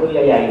loại ung thư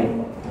dạ dày.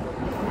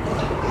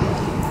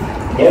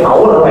 Giải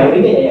phẫu là các bạn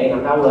biết cái dạ dày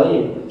nằm đâu rồi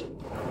gì?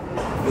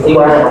 Đi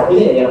qua học biết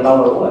cái dạ dày nằm đâu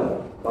rồi đúng rồi.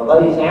 Còn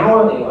tới đi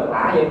 6 thì gọi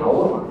thả giải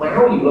phẫu mặt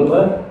máu gì luôn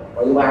á.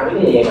 Còn đi qua biết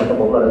cái dạ dày nằm trong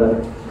bụng là được.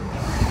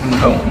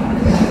 Đúng.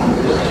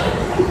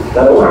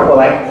 Là đủ học rồi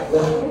bạn.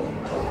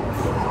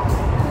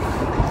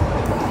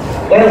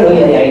 Cái ung thư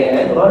dạ dày này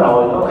để tôi nói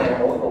rồi, nó là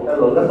một năng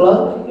lượng rất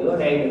lớn giữa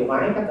hai trường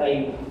phái cách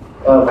đây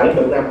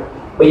 70 năm.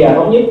 Bây giờ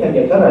thống nhất theo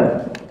dần hết rồi.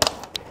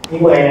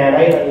 Nhưng mà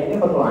đây là những cái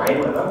phân loại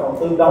mà nó còn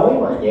tương đối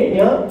mà dễ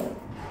nhớ.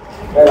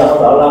 Đây là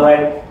phân độ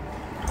Loren,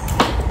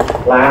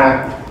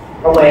 là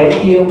con này nó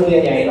chia ung thư dạ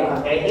dày đó là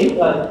hai tiếp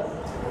lên,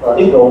 rồi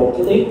tiếp ruột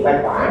cái tiếp lan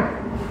tỏa.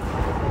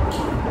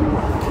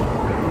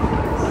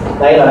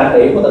 Đây là đặc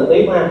điểm của từng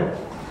tiếp ha.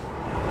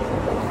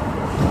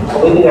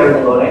 Không biết tiếng Anh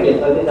thì ngồi đáng dịch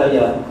thôi chứ sao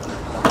giờ.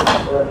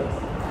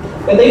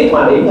 Cái tiếp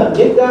mà điển hình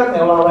nhất á,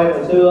 theo Loren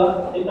hồi xưa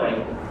á, tiếp này,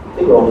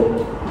 tiếp ruột.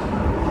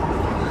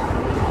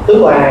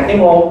 Tức là cái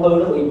mô ung thư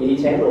nó bị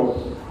dị sản ruột,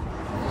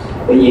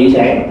 bị dị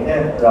sản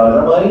ha, rồi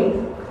nó mới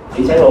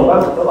dị sản ruột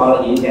đó, nó gọi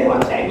là dị sản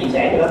loạn sản, dị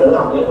sản thì nó tự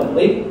học để mình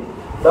biết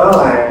đó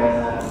là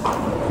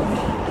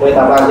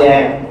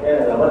metaplasia,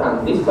 là nó thành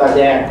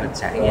dysplasia,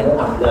 nó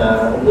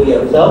thành ung thư dạ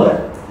dày sớm này.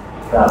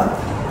 Rồi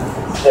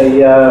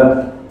thì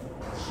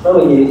nó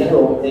bị gì sản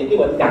ruột thì cái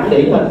bệnh cảnh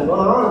điển hình của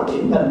nó là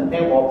điển hình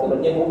theo một cái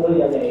bệnh nhân ung thư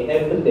dạ dày theo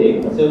tính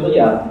điểm hồi xưa tới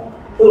giờ,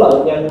 tức là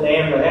bệnh nhân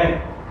nam mà ha,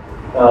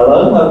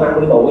 lớn hơn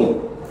 50 tuổi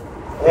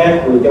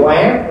ha, người châu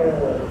Á,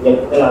 Nhật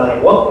hay là Hàn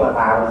Quốc hay là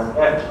Tàu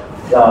ha.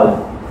 Rồi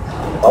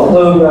tổn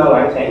thương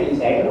loạn sản dị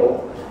sản ruột.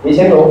 Dị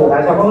sản ruột là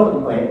tại sao có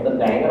tình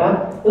trạng đó,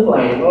 tức là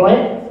nó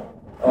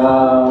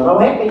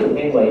lét cái vùng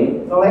hang vị,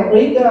 nó lét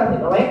riết á, thì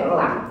nó lét nó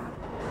lành,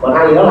 mà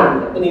thay vì nó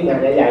lành cái niêm mạc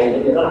dạ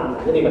dày thì nó lành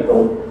cái niêm mạc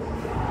ruột,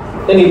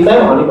 cái niêm tế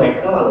bào niêm mạc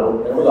đó là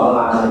ruột, nó gọi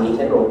là dị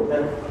sản ruột ha.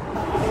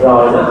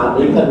 Rồi nó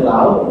điển hình là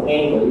ở vùng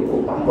hang vị,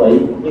 vùng tâm vị,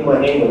 nhưng mà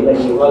hang vị là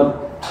nhiều hơn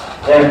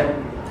ha.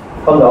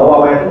 Phân độ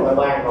qua ba tức là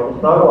ba, còn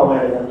nói qua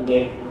ba là gì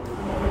nghe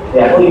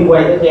và có liên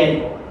quan tới gen.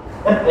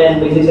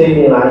 HNPCC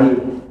này là gì?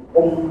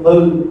 Ung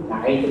thư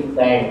đại trực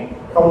tràng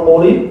không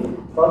polyp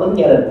có tính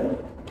gia đình.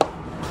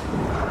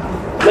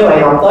 Nếu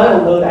bạn học tới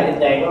ung thư đại trực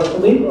tràng, nó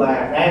biết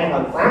là đang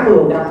gần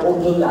 80%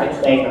 ung thư đại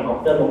trực tràng là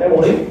học trên một cái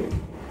polyp.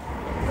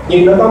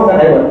 Nhưng nó có một cái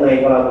thể bệnh này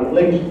gọi là bệnh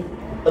linh,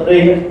 tên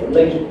riêng bệnh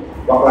linh,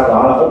 hoặc là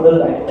gọi là ung thư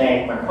đại trực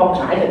tràng mà không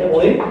phải trên cái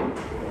polyp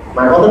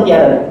mà có tính gia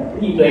đình,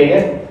 tính di truyền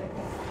á,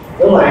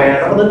 tức là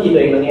nó có tính di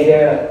truyền là nghe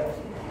ghê rồi.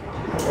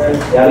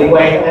 Giờ liên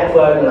quan đến HB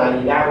là gì?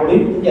 Đa polyp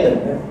tính gia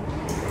đình,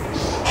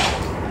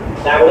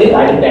 đa polyp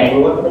lại trên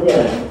tràng luôn á, tính gia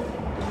đình.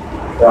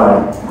 Rồi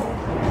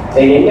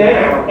thì những cái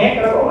nào mà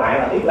khác đó còn lại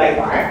là tiếp lan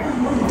tỏa.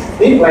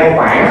 Tiếp lan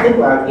tỏa tức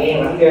là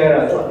nghe là ghê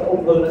rồi, tức là cái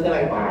ung thư nó sẽ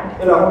lan tỏa,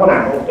 chứ nó không có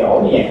nằm ở một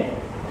chỗ như vậy.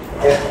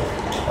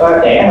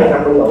 Trẻ hơn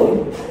 50 tuổi,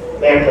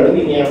 nam nữ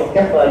như nhau, bất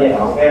chấp giai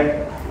đoạn ha,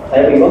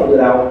 thể bị mất từ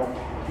đâu,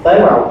 tế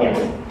bào nhẵn,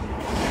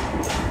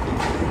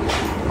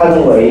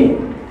 thân vị,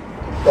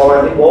 con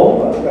ăn thứ 4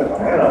 và cũng lan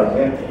tỏa rồi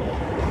ha.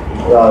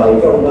 Rồi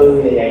cái ung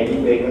thư dạ dày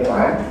di truyền lan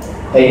tỏa.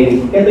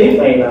 Thì cái tiếp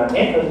này là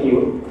ác hơn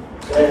nhiều,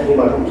 nhưng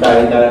mà cũng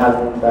đời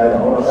thành đời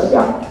độ là ít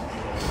gặp.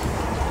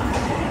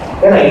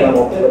 Cái này là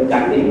một cái bệnh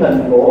cảnh điển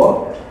hình của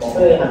một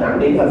cái hình ảnh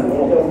điển hình của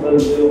một cái ung thư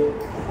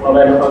lâu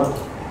đây nó không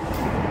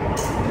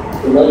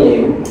tôi nói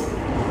nhiều.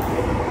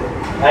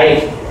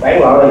 Đây bản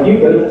gọi là dưới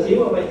chữ một xíu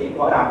mấy chị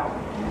khỏi đọc,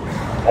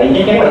 tại vì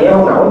chắc chắn là nhớ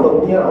không nổi, tôi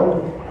cũng nhớ nổi.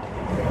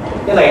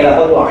 Cái này là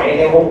phân loại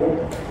theo hung.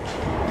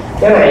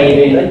 Cái này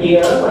thì nó chia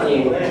rất là nhiều,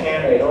 cái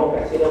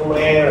adenocarcinoma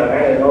là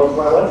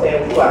adenocarcinoma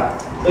tức là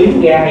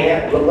tuyến gai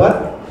á, vân vân.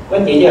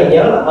 Các chị chỉ cần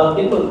nhớ là hơn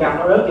 90%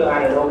 nó rớt cho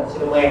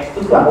adenocarcinoma,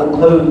 tức là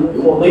ung thư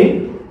chủ mô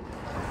tuyến,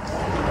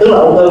 tức là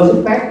ung thư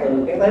xuất phát từ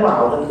cái tế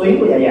bào trên tuyến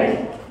của dạ dày.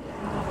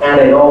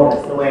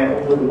 Adenocarcinoma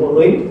ung thư chủ mô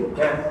tuyến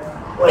ha.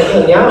 Các bạn chỉ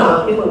cần nhớ là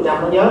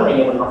 90% nó nhớ này,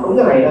 giờ mình học đúng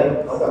cái này thôi,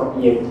 không cần học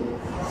nhiều.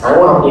 Bạn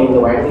có học nhiều thì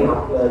bạn đi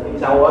học chuyên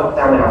sâu á,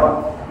 sau này học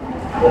á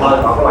thì thôi,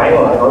 còn cái bảy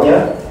mà bạn còn nhớ.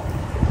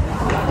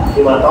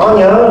 Nhưng mà có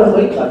nhớ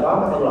biết là có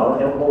cái phân loại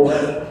theo mô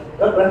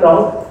rất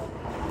rối.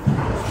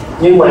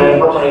 Nhưng mà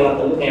câu này là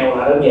tự hào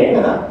là đơn giản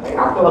rồi đó. Bạn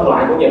đọc cái phân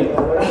loại của Nhật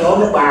nó rối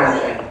lớp 3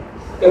 là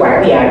cái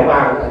bảng dài lớp 3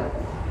 là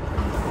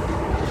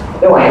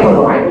cái bảng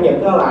phân loại của Nhật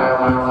đó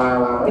là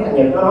mấy thằng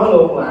Nhật nó nói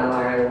luôn là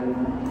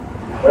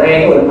ra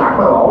cái bệnh phẩm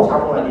mà bổ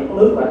xong là chỉ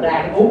có nước và ra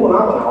cái cuốn của nó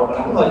mà ngồi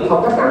lắm thôi, chứ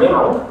không cách nào nhớ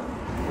nổi.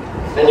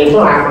 Thằng Nhật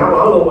nó làm mà nó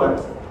nói luôn mà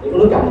chỉ có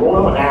nước chồng cuốn nó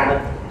mà ra thôi,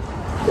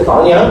 chứ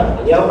khỏi nhớ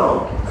không nổi.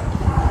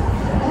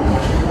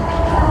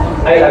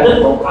 Đây là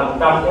trích một phần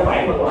trong cái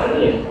bảng phân loại nó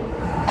gì?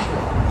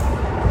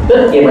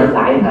 Trích về mặt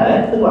đại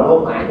thể, tức là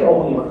mô tả cái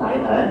ung về mặt đại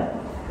thể.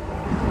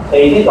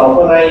 Thì cái cột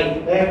bên đây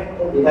các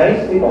chị thấy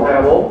cái cột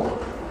 2, 3, 4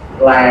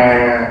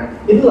 là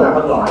chính là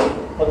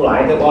phân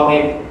loại theo con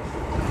em.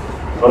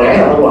 Hồi nãy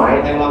là phân loại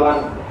theo ba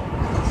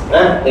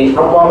thì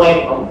ông con em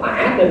ông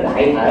tả trên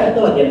đại thể,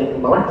 tức là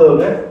nhìn bằng mắt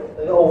thường á,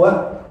 cái u á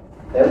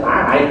thì ông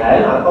tả đại thể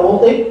là có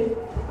 4 tiếp.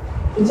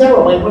 Chính xác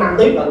là em có 5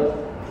 tiếp rồi.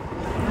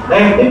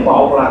 Tiếp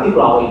 1 là tiếp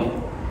lồi,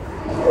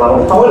 là một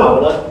khối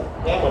lồi lên,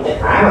 mình sẽ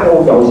thả là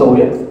u chồi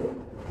sùi á.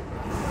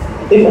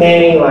 Tiếp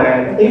 2 là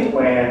cái tiếp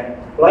mà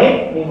loét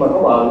nhưng mà có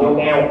bờ vô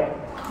cao,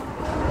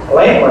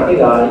 loét mà cái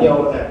gờ nó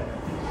vô nè,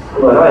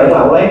 nhưng mà nó lại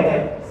là loét nha.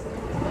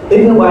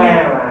 Tiếp thứ 3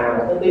 là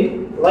một cái tiếp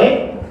loét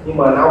nhưng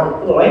mà nông,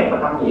 tức là loét mà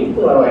thâm nhiễm,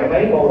 tức là bạn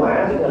thấy mô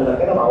tả điển hình là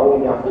cái nó bầu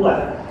dòng, tức là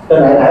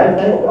trên đại thể mình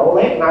thấy một chỗ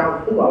loét nông,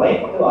 tức là loét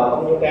mà cái bờ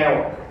không vô cao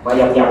mà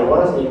vòng của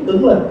nó sẽ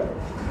cứng lên.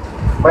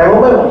 Mai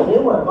mốt mấy bạn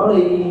nếu mà có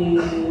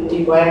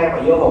đi qua mà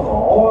vô hộp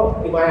mổ,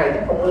 đi qua này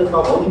chắc không có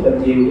mổ chương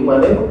trình nhiều, nhưng mà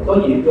nếu có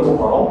dịp vô hộp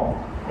mổ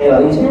hay là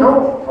đi sáo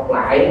học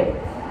lại,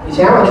 đi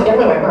sáo là chắc chắn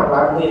mấy bạn học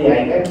lại như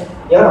vậy, cái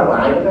nhớ học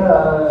lại cái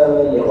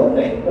dễ bệnh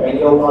này, các bạn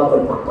vô coi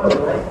tình học đó mình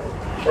thấy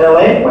nó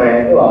lét mà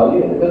cái bờ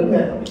dưới nó cứng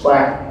nha, đi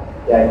qua.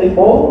 Và thứ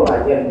 4 là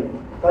nhìn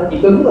nó chỉ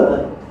cứng thôi,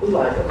 tức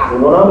là cái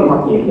thành của nó bị thâm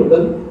nhiễm vô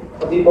cứng.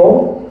 Còn thứ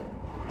 4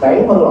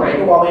 bản phân loại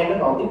của bom em nó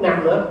còn tiếp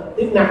 5 nữa.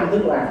 Tiếp 5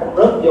 tức là không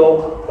rớt vô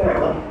cái nào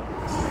đó,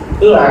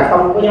 tức là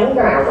không có giống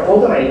cái nào trong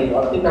 4 cái này thì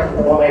gọi là tiếp 5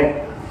 của bom em.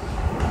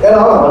 Cái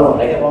đó là phân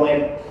loại của bom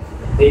em.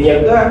 Thì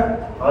Nhật á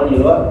họ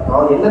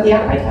những đánh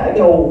giá đại thể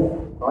cái u,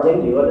 họ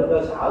vẫn dựa trên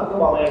cơ sở cái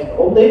bom em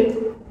 4 tiếp,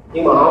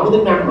 nhưng mà họ không có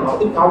tiếp 5 mà họ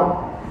tiếp 0.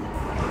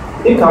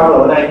 Tiếp 0 là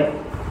ở đây.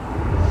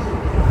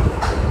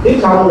 Tiếp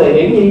 0 thì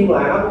hiển nhiên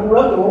là nó cũng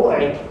rớt vô 4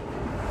 này.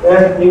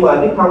 Nhưng mà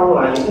tiếp 0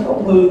 là những cái tổn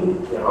thương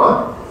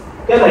nhỏ.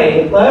 Cái này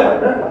thực tế là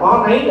rất là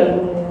khó thấy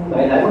trên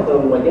đại thể mắt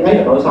thường, mà chỉ thấy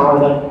được nội soi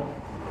thôi.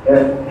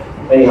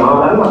 Thì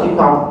họ đánh vào tiếp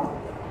 0.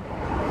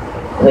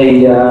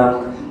 Thì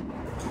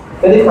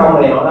cái tiếp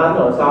 0 này họ đánh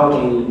nội soi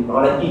thì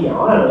họ đã chia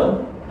nhỏ ra nữa.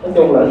 Nói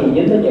chung là gì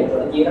dính tới Nhật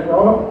là chia rắc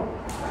rối lắm.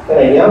 Cái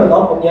này nhớ là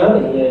tốt, không nhớ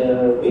thì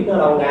biết nó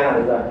đâu ra là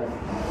được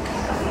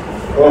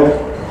rồi.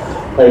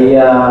 Thì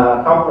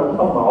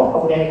không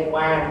 1, 2,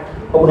 3,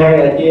 02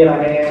 là chia là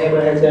 2A,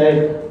 2B, 2C.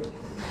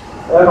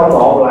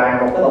 01 là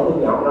một cái tổn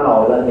thương nhỏ nó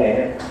lồi lên vậy.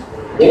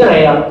 Những cái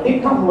này là tiếp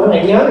không mới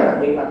này nhớ, đặc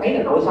biệt là thấy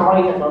là nội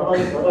soi nha, nội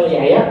soi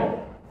vậy á,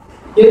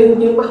 chứ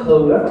mắt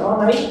thường rất là khó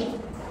thấy,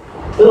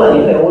 tức là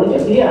những cái u nó nhỏ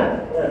xíu à.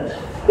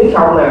 Tiếp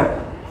không nè,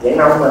 dạng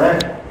nông mà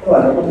tức là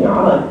nó cũng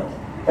nhỏ thôi.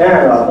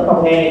 Rồi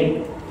tới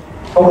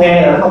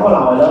 02 là nó không có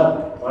lồi lên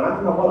mà nó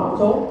cũng không có lõm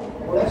xuống,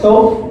 không lép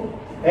xuống,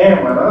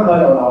 mà nó hơi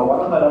lồi và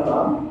nó hơi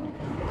lõm.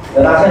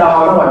 Người ta sẽ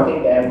đo nó bằng cái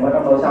kèm ở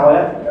trong nội soi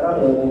á, cái đó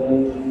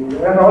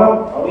nó rối lắm,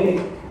 không biết đi.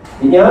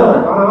 Chỉ nhớ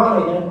là có nó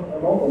thôi nha,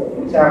 mốt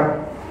cũng sao.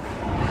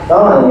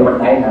 Đó là về mặt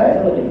đại thể,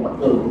 đó là về mặt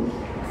thường.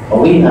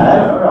 Còn vi thể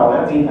là nói rồi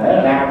á, vi thể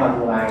là đa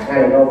phần là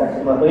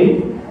adenocarcinoma tuyến,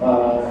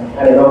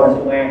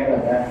 adenocarcinoma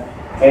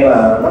hay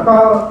là nó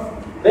có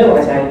Nếu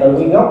mà xài từ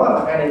nguyên gốc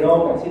là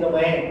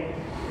adenocarcinoma.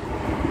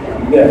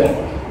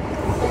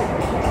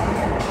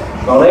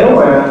 Còn nếu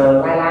mà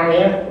lai lai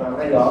á là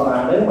hay gọi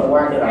là, nếu mà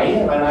qua chợ rẫy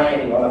lai lai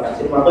thì gọi là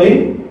carcinoma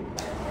tuyến,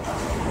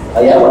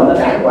 tại giá mình nó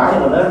trả quả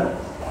cho mình á.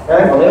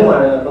 Còn nếu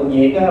mà thuần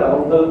Việt á là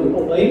ung thư biểu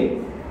mô tuyến.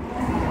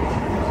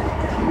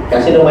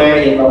 Carcinoma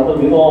thì là ung thư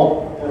biểu mô,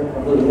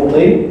 ung thư biểu mô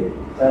tuyến,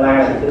 lai lai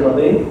là carcinoma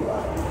tuyến.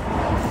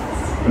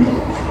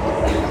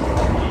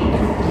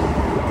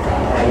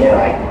 Giai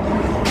đoạn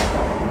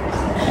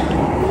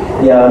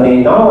giờ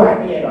thì nói qua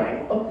cái giai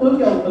đoạn tốt trước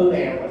cái ung thư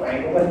nào, các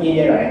bạn cũng phải chia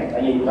giai đoạn,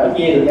 tại vì phải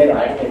chia được giai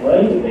đoạn thì mới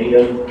điều trị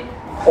được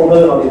ung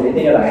thư. Hoặc điều trị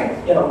theo giai đoạn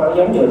chứ không phải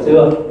giống như hồi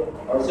xưa.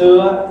 Hồi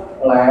xưa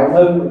là ung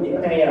thư mình chỉ có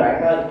 2 giai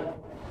đoạn thôi.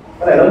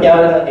 Cái này nói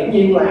chơi hiển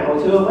nhiên là hồi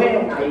xưa mấy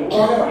ông thầy cũng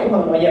có cái 7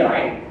 phân giai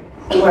đoạn,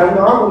 nhưng mà không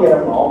có giai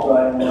đoạn 1 rồi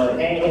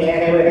 2,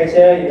 2 C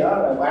gì đó,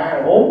 rồi 3,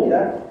 rồi 4 gì đó.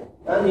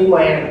 Nhưng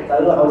mà tự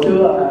là hồi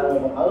xưa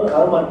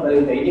ở mình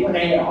điều trị chỉ có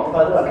 2 giai đoạn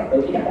thôi, tức là cắt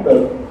được chỉ cắt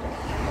được.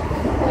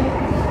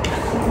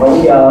 Còn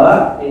bây giờ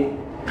thì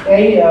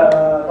cái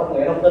công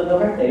nghệ thông tin nó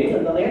phát triển,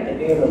 internet thì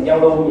kia mình giao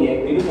lưu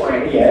về đi nước ngoài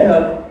nó dễ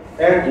hơn.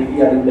 Thì bây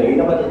giờ điều trị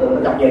nó phải từ từ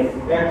nó cập nhật.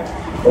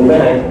 Từ cái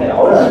này thay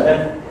đổi rồi.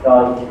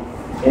 Rồi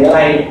thì ở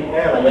đây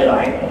là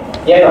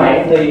giai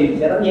đoạn thì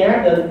sẽ đánh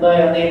giá trên T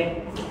anh em.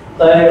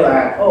 T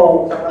là có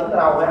u xâm lấn tới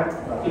đâu là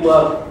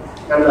tumor,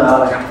 N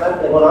là nhập tới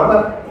telephone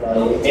đó, rồi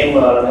M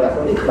là người ta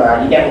phân tích là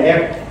di căn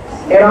nha.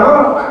 Cái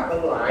đó là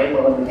phân loại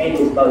mà mình hay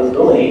dùng từ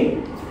cửa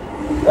miệng,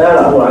 đó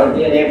là phân loại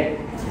của anh em.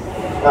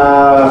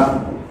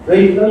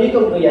 Riêng đối với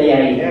cái ung thư dạ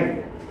dày nha,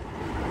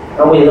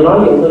 không bây giờ tôi nói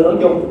về ung thư nói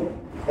chung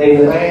thì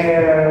người ta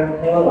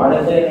hay phân loại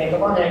lên em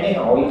có 2 cái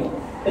hội.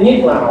 Thứ nhất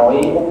là hội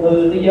ung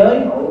thư thế giới,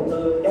 hội ung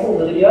thư chống ung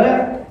thư thế giới á,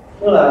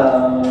 tức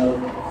là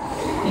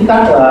viết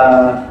tắt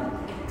là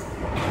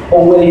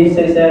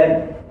UICC,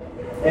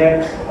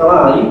 đó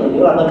là viết từ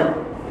chữ Latin,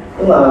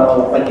 tức là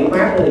một chữ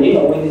Pháp thì viết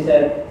là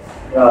UICC.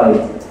 Rồi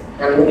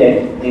Anh cũng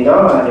vậy, thì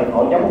nó là hiệp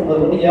hội chống ung thư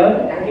của thế giới,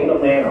 kháng kiểu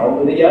năm nay hội ung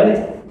thư thế giới đấy.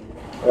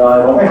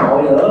 Rồi một cái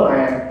hội nữa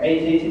là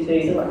ACCC,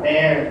 tức là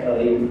A,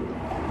 rồi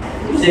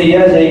C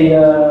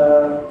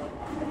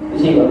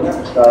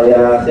rồi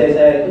CC,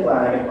 tức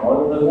là hiệp hội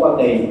ung thư của Hoa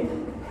Kỳ.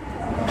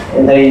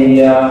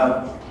 Thì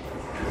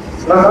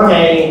nó có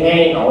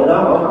hai hội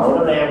đó, mỗi hội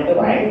nó ra một cái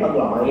bảng phân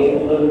loại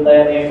ung thư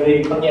TNM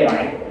riêng, phân giai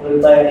đoạn ung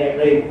thư TNM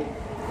riêng.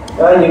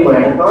 Đó, nhưng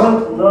mà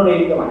nó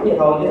riêng cho bản vậy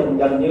thôi, chứ mình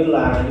gần như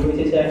là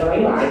UCC nó lấy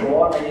lại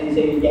của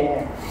ACCC ra.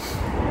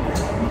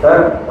 Đó,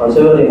 hồi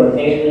xưa thì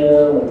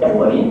mình chống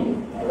Mỹ,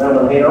 ra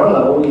mình hay nói là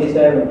UCC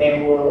mình theo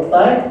quốc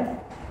tế,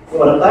 nhưng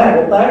mà thực tế là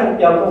quốc tế nó cũng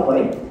chơi của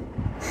Mỹ.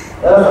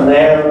 Đó, thành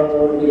ra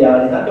bây giờ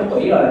thì nó chống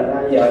Mỹ rồi,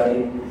 bây giờ thì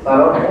ta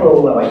nói thẳng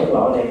luôn là 7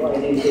 loại này có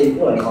ACCC,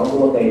 tức là hội của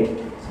Hoa Kỳ.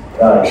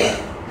 Rồi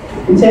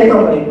chính xác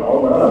không phải hội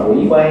mà nó là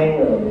quỹ quan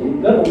rồi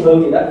kết ung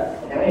thư gì đó.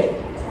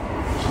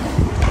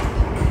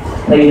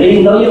 Thì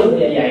riêng đối với ung thư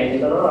dạ dày thì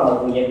tôi nói là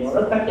người Nhật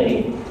họ rất phát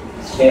triển,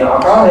 thì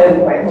họ có thêm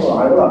cái bảng phân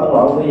loại, đó là phân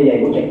loại ung thư dạ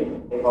dày của Nhật,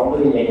 thì ung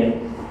thư dạ dày Nhật.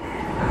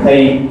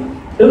 Thì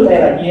trước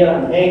đây là chia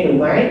thành 2 trường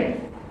phái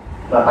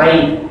là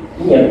Tây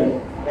với Nhật.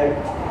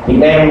 Việt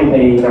Nam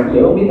thì nằm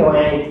giữa không biết theo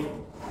ai,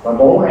 mà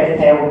cũng không ai để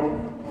theo,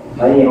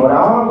 tại vì hồi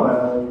đó mà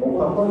cũng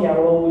không có giao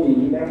lưu gì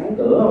Việt Nam muốn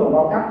cửa mà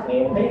bao cấp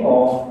nghèo thấy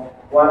hồ,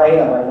 qua đây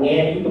là mà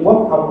nghe với Trung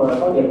Quốc không mà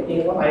có Nhật chứ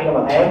có Tây đâu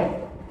mà theo,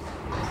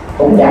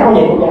 cũng chả có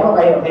gì cũng chả có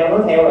Tây mà theo, nó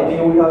theo là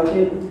vui thôi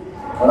chứ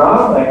hồi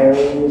đó mà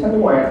sách nước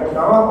ngoài không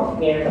có,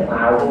 nghe sách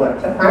Tàu nhưng mà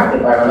sách Pháp thì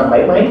toàn là năm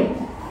 70 mấy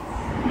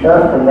đó,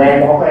 thành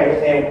ra không có ai có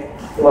theo.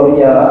 Nhưng mà bây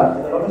giờ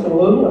nó có xu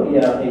hướng là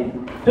bây giờ thì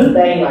trước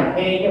đây là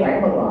 2 cái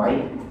bảng phân loại,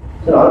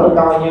 xin lỗi tôi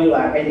coi như là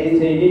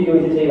ACCC với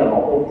UCC là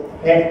một luôn,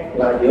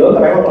 là giữa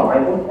các bảng phân loại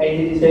của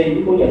ACCC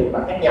với của Nhật là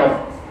khác nhau,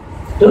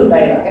 trước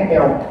đây là khác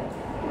nhau.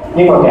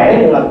 Nhưng mà kể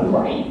từ lần thứ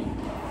 7,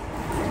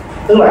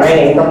 tức là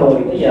 2010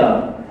 tới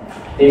giờ,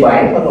 thì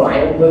bảng phân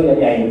loại ung thư dạ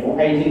dày của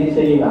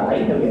ACCC là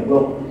lấy theo Nhật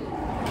luôn,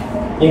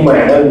 nhưng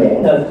mà đơn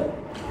giản hơn,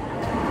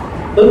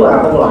 tức là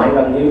phân loại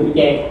gần như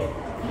y chang,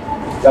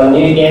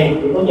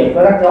 chỉ có Nhật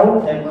có rắc rối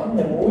thêm mắm,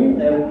 thêm muối,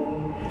 thêm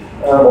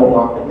bột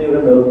ngọt, thêm tiêu,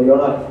 thêm đường gì đó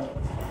thôi.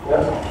 Đó.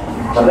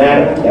 Thành ra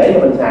nó cũng dễ cho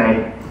mình xài.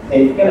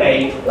 Thì cái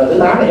này là thứ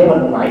 8 này của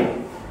mình 7,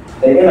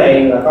 thì cái này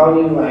là coi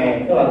như là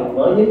cái lần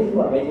mới nhất, tức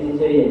là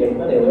ACCC và Nhật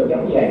nó đều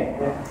giống như vậy.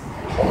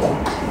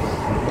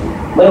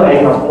 Mấy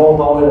bạn học môn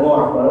thôi là môn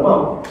học rồi đúng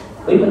không?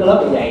 Biết mấy cái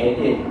lớp dạ dày này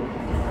gì?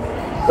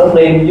 Lớp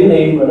niêm, dưới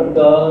niêm, rồi lớp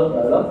cơ,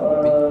 rồi lớp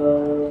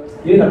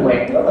dưới thành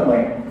mạc, lớp thành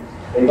mạc.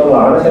 Thì phân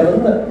loại nó sẽ tính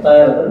T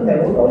là tính theo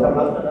mức độ xâm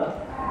lấn đó.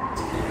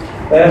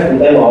 Thì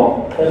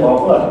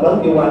T1 là xâm lấn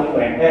chưa qua niêm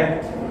mạc ha.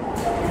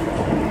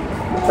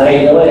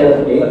 Đây ở đây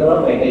chỉ là cái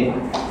lớp này thì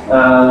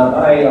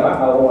ở đây là bắt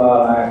đầu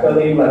là cơ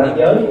niêm là ranh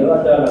giới giữa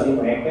ở trên là niêm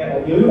mạc, ở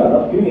dưới là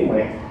lớp dưới niêm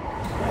mạc.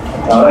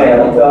 Rồi đây là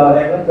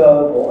lớp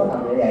cơ của cái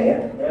thành dạ dày á,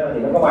 thì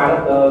nó có 3 lớp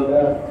cơ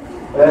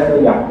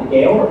dọc thì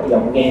chéo,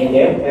 dọc ngang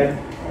chéo ha.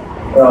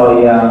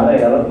 Rồi ở đây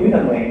là lớp dưới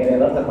thành mạc, đây là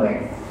lớp thành mạc.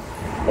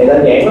 Thì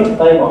đơn giản lớp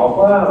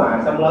T1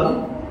 là xâm lấn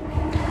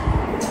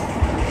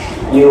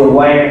vừa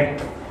qua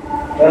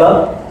cái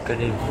lớp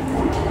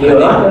vừa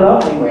hết cái lớp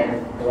niêm mạc,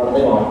 gọi là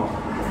T1.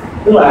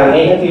 tức là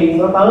ngay khi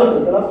nó tới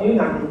được cái lớp dưới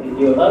thanh thì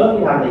vừa tới lớp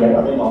dưới thanh thì vẫn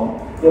là T1,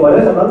 nhưng mà nếu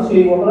xâm lấn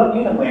xuyên qua cái lớp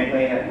dưới thanh mạc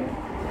này nè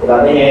thì là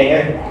T2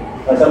 nha,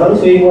 rồi xâm lấn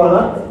xuyên qua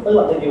lớp tức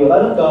là vừa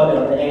tới lớp cơ thì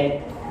là T2,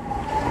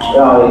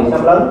 rồi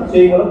xâm lấn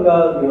xuyên qua lớp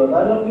cơ vừa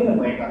tới lớp dưới thanh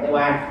mạc là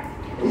T3,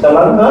 thì xâm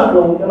lấn hết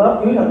luôn cái lớp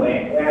dưới thanh mạc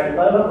ra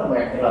tới lớp thanh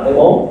mạc thì là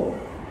T4.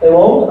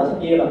 T4 người ta sẽ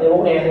chia là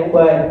T4E,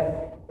 T4B,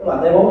 tức là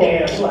T4E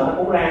tức là nó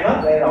cũng ra hết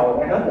đây rồi,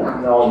 ra hết cái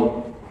hầm rồi,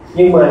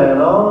 nhưng mà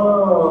nó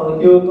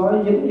chưa có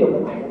dính vô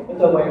cái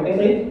cơ quan kế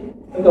tiếp,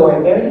 cái cơ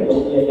quan kế ví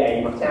dụ như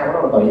dày mặt sau của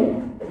nó là tụy,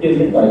 chưa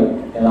dính tụy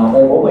thì là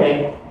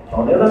T4E,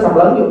 còn nếu nó xâm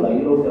lấn vô tụy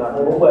luôn thì là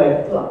T4B,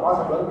 tức là có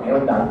xâm lấn hại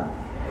quan trọng.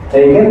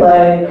 Thì cái T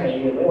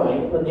này mấy bạn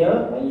cũng nên nhớ,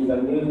 tại vì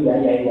gần như dạ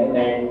dày, dạ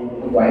tràng,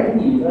 quản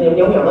gì nó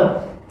giống nhau hết.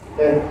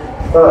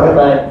 Đó là cái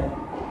T.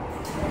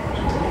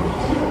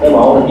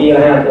 T1 thì chia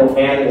ra là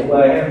T1E,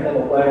 T1B ha.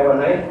 T1B các bạn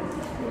thấy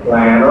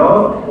là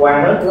nó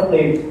qua hết lớp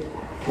niêm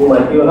nhưng mà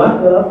chưa hết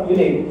cái lớp dưới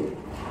niêm,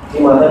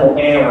 nhưng mà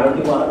T1E mà nó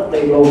chưa qua hết lớp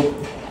niêm luôn.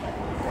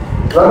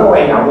 Nó có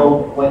quan trọng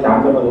không? Quan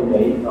trọng cho mình điều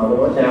trị, rồi tôi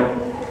nói sao.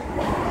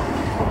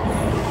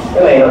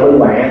 Cái này là minh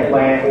họa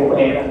T3,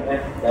 T4E đó nha.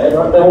 Để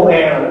nó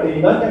T4E là nó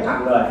đi hết cái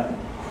thành rồi,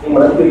 nhưng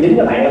mà nó chưa dính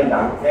cái tạng quan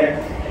trọng nha.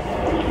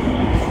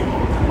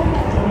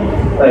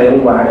 Cái này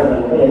minh họa cho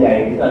mình có dạ dày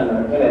cái hình là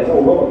cái này nó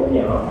u rất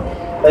là nhỏ.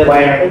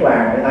 T3 tức là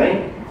bạn thấy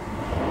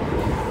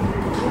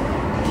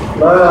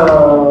nó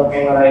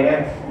ăn ở đây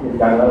nha, mình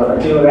cần là nó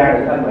chưa ra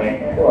được thanh mạc,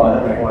 cái gọi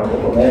thanh mạc ngoài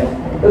của mình đây,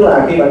 tức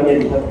là khi bạn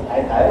nhìn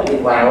đại thể mà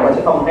nhìn vào bạn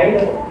sẽ không thấy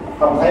cái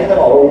không thấy cái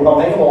mô, không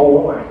thấy cái mô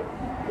ở ngoài,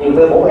 nhưng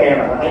cái bổ e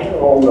là nó thấy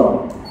cái mô rồi.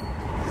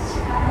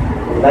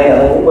 Đây là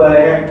T4B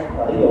ha,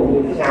 và ví dụ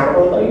như cái sau nó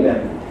có tụy nè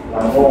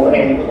là mô nó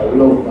ăn cái tụy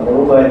luôn là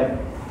T4B.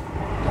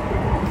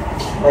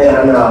 Đây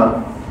là N.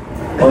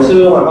 Hồi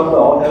xưa mà phân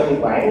độ theo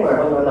Nhật Bản mà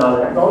phân độ N là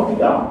rắc rối chứ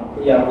chợ,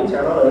 bây giờ biết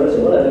sao nó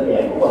sửa lên đơn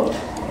giản của mình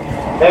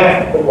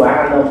nha. Phân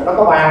quả nó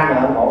có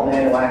 3 N1,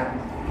 2 N3.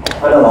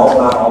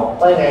 N1 là 1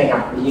 tới 2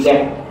 hạt bị di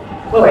căn.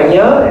 Các bạn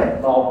nhớ nè,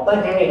 1 tới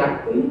 2 hạt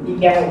bị di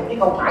căn chứ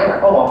không phải là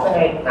có 1 tới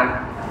 2 hạt.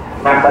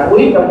 Hạt bạch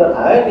huyết trong cơ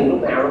thể thì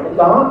lúc nào nó cũng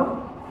có.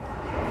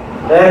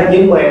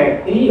 Nhưng mà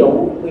ví dụ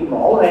khi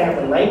mổ ra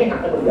mình lấy cái hạt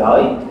đó mình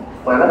gửi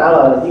mà nó đã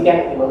lời là di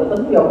căn thì mình nó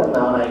tính vô cái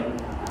N này.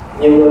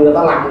 Nhiều người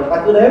ta làm, người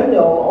ta cứ đếm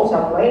vô mổ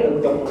xong lấy được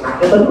chục hạt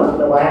cái tính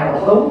là N3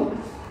 không đúng.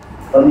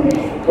 Mình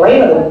lấy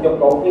là được chục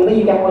cục nhưng nó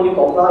di căn bao nhiêu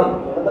cục thôi,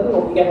 nó tính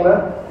một di căn đó.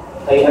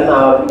 Thì N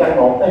di căn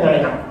 1 tới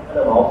 2 hạt,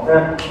 N1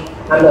 ha.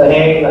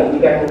 N2 là di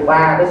căn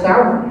 3 tới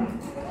 6 hạt.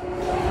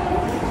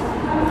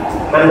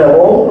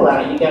 N4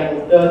 là di căn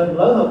trên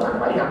lớn hơn khoảng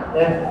 7 hạt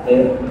nha. Thì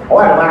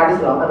ổ N3 chứ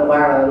lộn, N3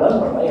 là lớn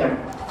hơn 7 hạt.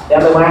 Thì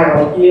N3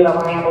 rồi chia ra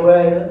 3A,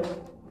 3B nữa.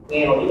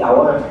 Nghe hồi biết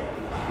đầu ha.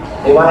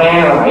 Thì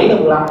 3A là 7 tới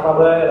 15,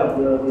 3B là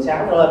 16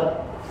 lên.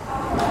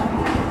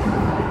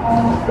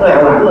 Cái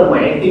nào lãnh lên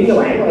mạng kiếm cái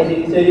bảng của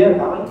ICDC á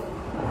thôi.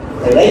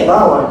 Thì lấy đó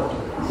không à.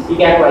 Di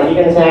căn là di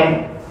căn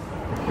sang.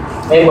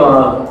 M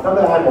nó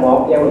có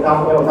A11, A10,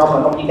 A10 là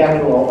không di căn,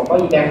 A11 mà có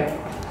di căn.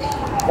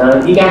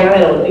 Di căn ở đây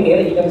là mình ý nghĩa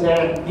là di căn xa.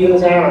 Di căn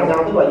xa là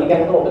sao? Tức là di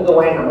căn có một cái cơ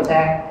quan nằm ở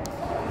xa.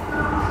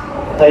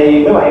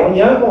 Thì các bạn có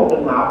nhớ có một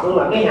trường hợp nữa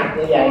là cái hạt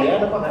như vậy á,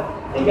 nó có hạt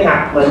thì cái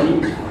hạt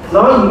mình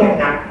nói di căn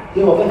hạt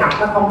nhưng mà cái hạt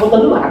nó không có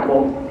tính là hạt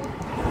buồn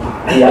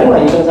thì vẫn là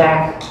di căn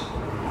xa.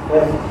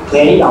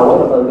 Nghe ý đầu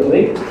đó từ từ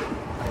biết.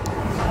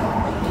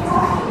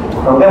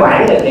 Còn cái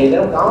bảng này thì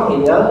nếu có thì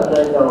nhớ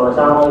lên cho rồi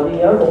sau chứ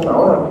nhớ cũng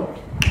nổi không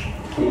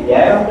thì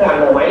dễ lắm. Cái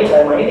anh máy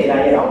thì ra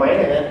giai đoạn máy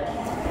này nè.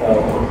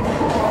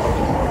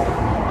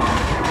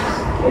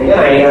 Thì cái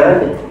này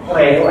các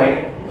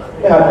bạn,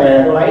 cái hình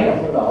này tôi lấy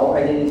trong độ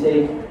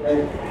ICDC,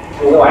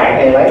 tôi các bạn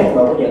này lấy một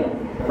độ của Nhật,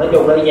 nói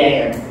chung nó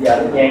gian à, giờ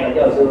nó gian là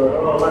chứ hồi xưa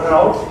nó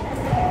rối.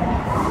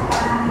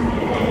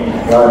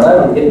 Rồi tới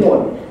phần chính của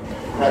mình,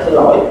 xin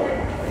lỗi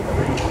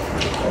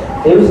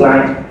thiếu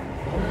slide.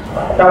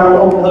 Trong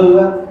ung thư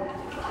á,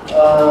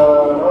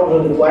 ung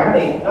thư thực quản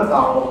thì nó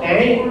còn một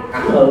cái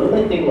ảnh hưởng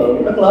tới tiên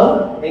lượng rất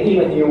lớn, hiển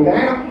nhiên là nhiều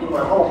cái lắm, nhưng mà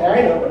có một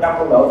cái nữa trong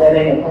phân độ TD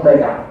mình không đề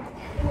cập,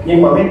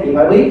 nhưng mà mấy chị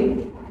phải biết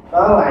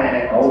đó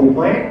là độ nhiệt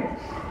hóa.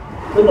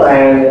 Tức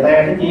là người ta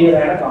sẽ chia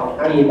ra nó còn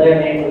thay vì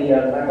TNM bây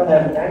giờ người ta có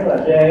thêm một cái nữa là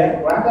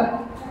RAS á.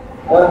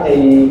 Đó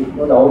thì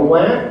độ nhiệt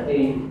hóa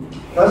thì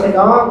nó sẽ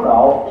có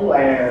độ, tức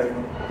là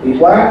bị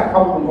quá,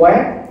 không bị quá.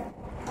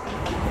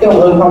 Cái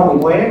ung thư không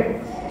bị quá,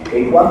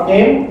 bị quá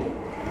kém,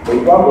 bị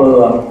quá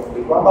vừa,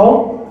 bị quá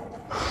tốt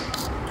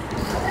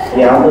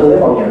và ung thư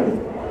tế bào nhẫn.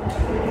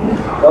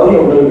 Đối với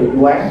ung thư bị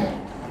quá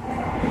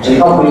thì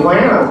không bị quá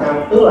là sao?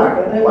 Tức là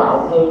cái tế bào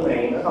ung thư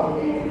này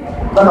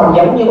nó không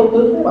giống như bất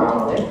cứ tế bào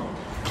nào hết.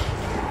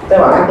 Tế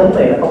bào ác tính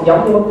này nó không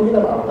giống như bất cứ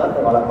tế bào nào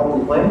hết, gọi là không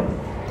bị quá.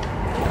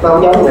 Nó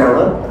không giống nào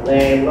hết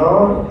nên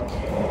nó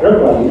rất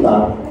là dữ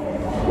tợn,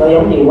 nó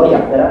giống như quá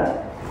dập vậy đó.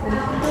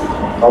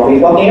 Còn bị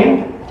quá kém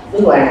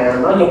tức là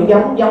nó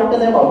giống cái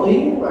tế bào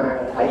tuyến, mà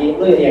tại vì ung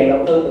thư dạ dày là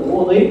ung thư từ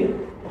của tuyến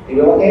thì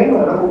bị quá kém là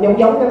nó cũng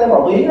giống cái tế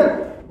bào tuyến á,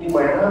 nhưng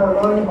mà nó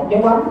không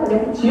giống lắm, nó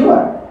giống chút xíu à.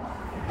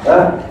 Đó.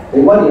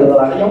 Bị quá vừa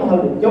là nó giống hơn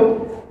một chút,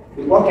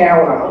 bị quá cao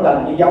là nó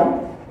gần như giống,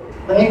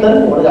 nó ác tính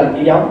nhưng mà nó gần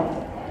như giống.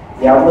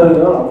 Và ung thư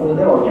nữa là ung thư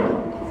tế bào nhẫn.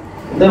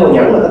 Tế bào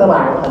nhẫn là cái tế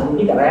bào nó hình như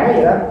chiếc cà rá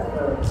vậy đó,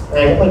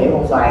 ai cũng có những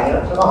con xoài đó,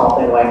 nó có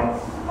hộp đàng hoàng.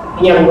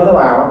 Cái nhân của tế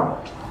bào á,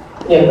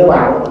 cái nhân tế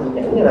bào nó hình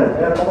nhẫn như này,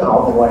 nó có cái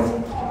hộp đàng hoàng.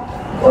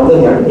 Còn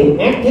tương nhẫn thì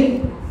ác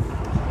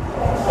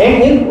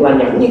nhất là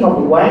nhẫn với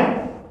không bị quá,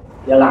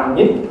 và lành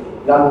nhất.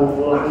 Gần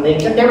lành thì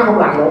chắc chắn nó không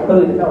lành được, ung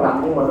thư thì sao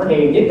lành, nhưng mà nó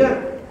hiền nhất á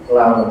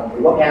là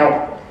bị quá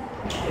cao.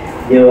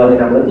 Vừa thì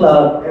nằm đứng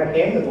lên,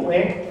 kém thì cũng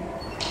ác.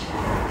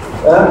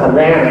 Đó, thành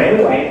ra nãy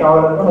mấy bạn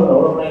coi có hương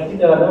độ đông đen phía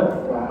trên đó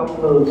là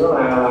thông thường đó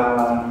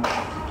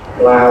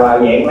là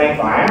dạng lan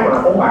tỏa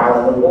mà tế bào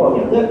là từ tế bào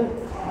nhẫn á,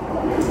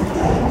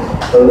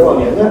 từ tế bào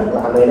nhẫn á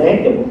là người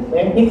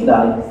ác nhất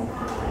đời.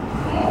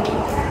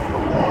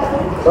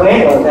 Có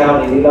ác rồi sao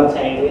thì đi lên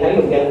sàn thì thấy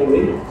dùng chân thì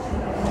biết.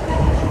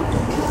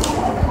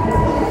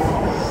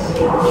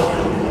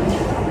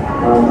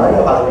 Tới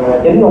cái phần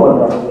chính của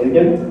mình là phần triệu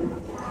chứng.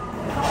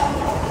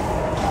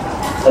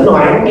 Thỉnh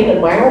thoảng thấy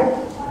trên máu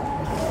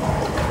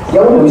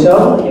dấu hiệu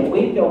sớm là nhận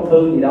biết cho ung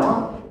thư gì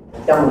đó,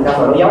 100%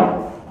 là nó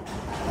dốc.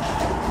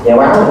 Và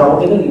báo là không có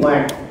kiến thức liên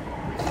quan.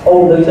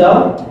 Ung thư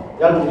sớm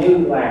gần như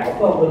là không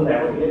có ung thư nào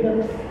có triệu chứng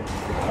hết.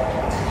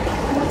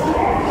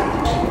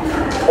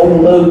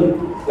 Ung thư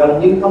gần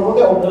như không có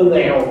cái ung thư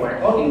nào mà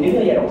có triệu chứng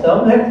ở giai đoạn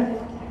sớm hết,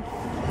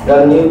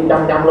 gần như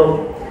 100% luôn.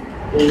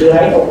 Nhưng chưa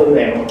thấy ung thư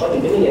nào mà có triệu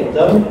chứng ở giai đoạn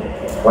sớm,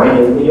 ngoại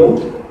trừ ung thư vú.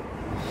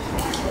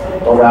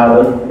 Còn rờ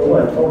được, đúng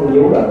rồi, có ung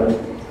thư vú rờ được.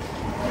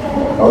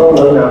 Còn ung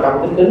thư nào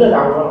trong kính ở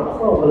trong nó không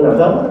có ung thư nào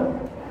sớm hết.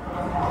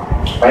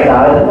 Phải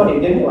đợi nó có triệu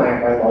chứng là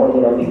toàn bộ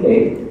giai đoạn tiến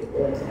triển.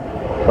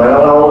 Mà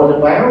lâu lâu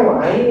trên báo mà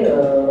thấy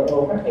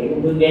phát hiện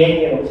ung thư gan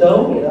giai đoạn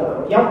sớm gì đó là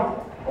nó dốc.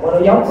 Không có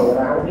nói dốc mà người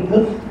ta không kiến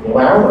thức. Nhà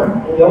báo mà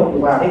nó dốc đi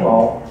qua thấy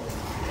một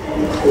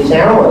đi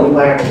 6 mà đi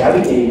qua thì chả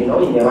biết gì, nói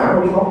gì nhà báo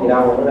không biết móc gì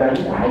đâu, nó ra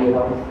với đại gì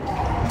không.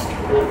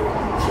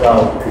 Rồi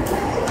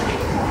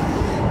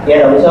giai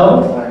đoạn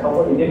sớm là không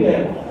có triệu chứng nha.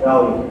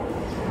 Rồi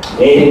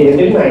vậy thì triệu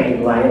chứng này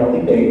là giai đoạn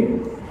tiến triển.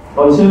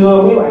 Hồi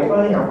xưa mấy bạn có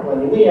học là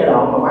những cái giai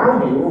đoạn mà báo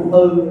hiệu ung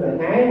thư là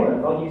thái mà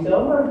coi như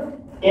sớm á,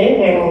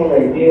 chén ăn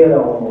này kia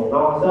rồi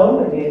no sớm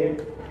này kia,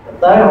 thực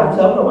tế là không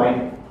sớm đâu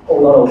bạn,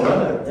 ung to đùn hết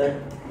rồi.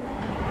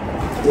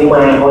 Nhưng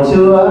mà hồi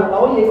xưa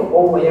đối với cục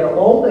u mà giai đoạn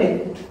 4 đi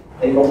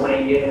thì cục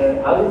này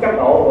ở cái cấp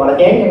độ gọi là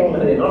chén ăn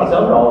thì nó là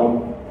sớm rồi.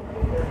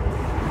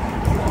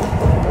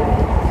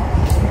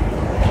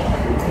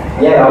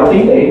 Giai đoạn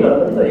tiến triển là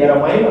tính từ giai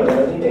đoạn mấy mà giai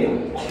đoạn tiến triển.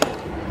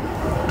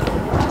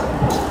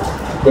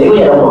 Chỉ có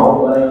giai đoạn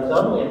 1 là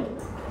sớm nha,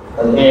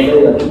 từ 2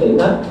 tới là tiến triển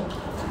hết.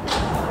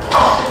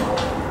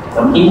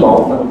 Thậm chí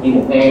 1, thậm chí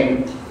 1-2.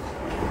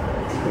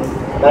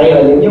 Đây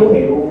là những dấu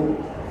hiệu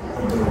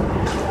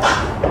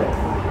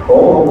của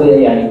ung thư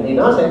dạ dày thì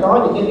nó sẽ có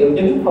những cái triệu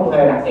chứng không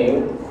hề đặc hiệu.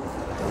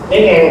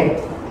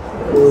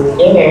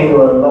 Chán ăn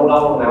rồi lâu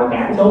lâu nào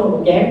cảm sốt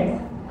cũng chán.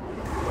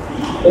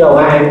 Cái đầu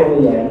hai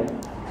cũng như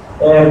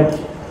vậy.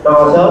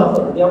 No sớm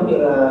giống như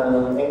là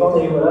em có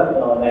tiêu rồi đó,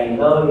 rồi đầy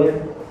hơi vậy.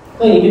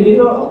 Có những triệu chứng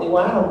đó là tiêu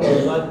hóa thông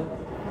thường thôi.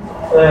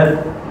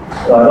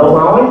 Rồi nôn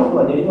ói cũng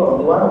là triệu chứng của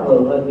tiêu hóa thông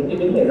thường thôi. Những triệu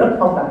chứng này rất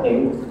không đặc hiệu.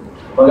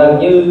 Và gần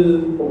như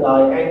cuộc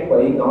đời ai cũng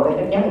bị, ngồi đây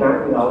chắc chắn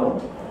nặng rồi.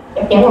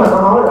 Chắc chắn là có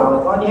ói rồi,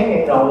 có chán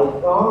ăn rồi,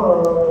 có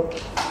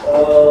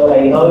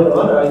đầy hơi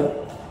nữa rồi,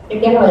 chắc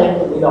chắn là em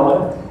bị rồi.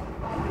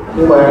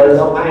 Nhưng mà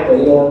không ai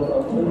bị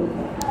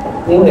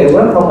những điều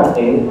rất không đặc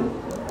hiệu.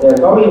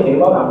 Có cái hiệu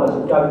báo động là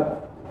sụt cân.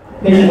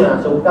 Khi mà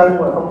sụt cân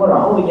mà không có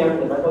rõ nguyên nhân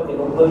thì phải có chuyện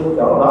ung thư của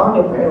chỗ đó,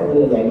 chứ không phải ung thư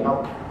là vậy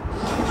không.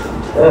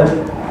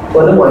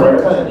 Bên nước ngoài nó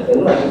có cái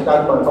chữ là sụt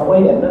cân mà không có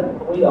ý định đó,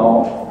 không có ý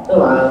độ. Tức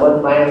là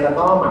bên ta người ta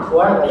có mặt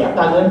quá, người ta giảm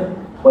cân á,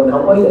 mình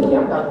không có ý định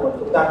giảm cân, mình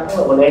sụt cân,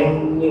 tức là mình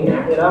ăn như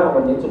hạt vậy đó mà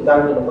mình vẫn sụt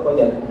cân thì mình có coi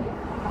chừng.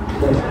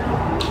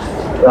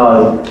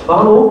 Rồi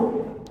khó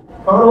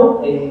nuốt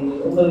thì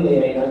ung thư gì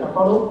này là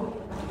khó nuốt.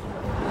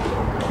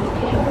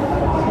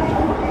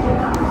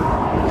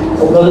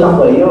 Ung thư tâm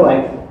vị đó các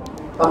bạn,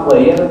 tâm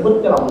vị nó bứt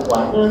cái lòng thực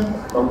quản á,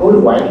 còn cuối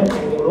thực quản á,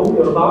 nuốt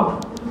vô nó khó.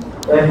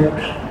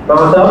 No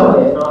sớm là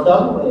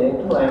vậy,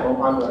 tức là một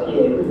phần là cái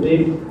gì nó viêm.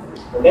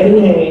 Cái thứ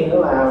hai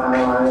nữa là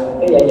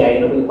cái dạ dày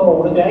nó bị có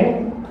u nó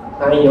choáng.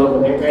 Thay vô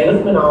mình ăn 2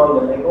 lít mới no,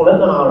 mình ăn 1 lít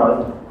nó no rồi.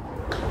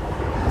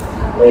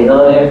 Vì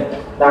thôi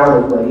đau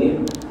bụng vị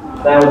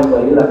là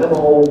cái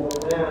mô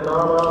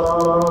nó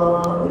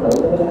ảnh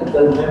hưởng đến cái thần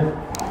kinh ha,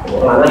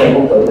 là nó hẹp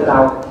bụng vị nó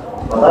đau.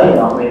 Mà tới giai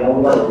đoạn này đâu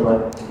tới được mình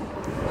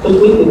xuất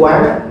huyết tiêu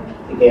hóa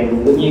thì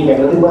kèm tự nhiên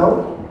kèm với thiếu máu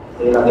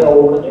thì là cái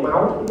u nó chảy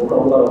máu cũng là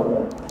ung thư rồi.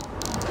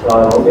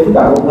 Rồi hội chứng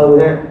cận ung thư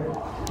ha,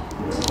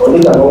 hội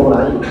chứng cận ung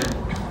là gì?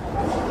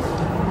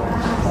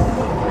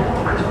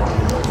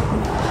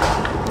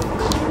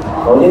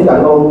 Hội chứng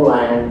cận ung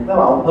là cái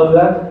bào ung thư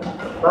á,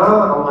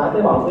 nó không phải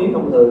tế bào tuyến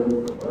thông thường,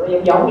 nó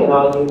giống vậy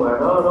thôi, nhưng mà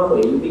nó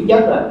bị biến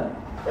chất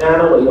rồi,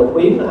 nó bị đột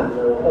biến thành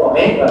tế bào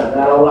ác rồi,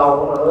 ra lâu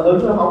lâu nó hướng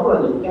nó phóng ra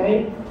những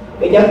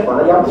cái chất mà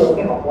nó giống như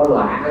cái hormone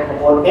lạ hay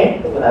hormone khác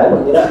trong cơ thể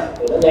mình vậy đó,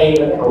 thì nó gây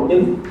ra cái hội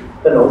chứng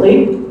trên nội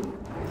tiết.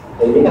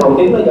 Thì những cái hội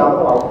chứng nó do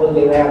cái bào ung thư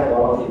gây ra, gọi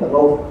là hội chứng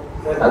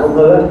cận ung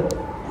thư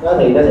đó,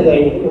 thì nó sẽ gây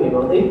những cái dấu hiệu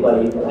nội tiết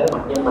vì có thể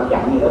mạch nhanh mạch chậm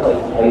gì đó,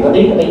 tùy nó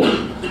tiết là cái gì.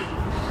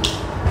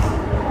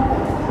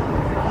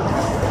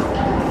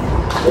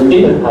 vị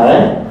trí thực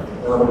thể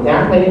mình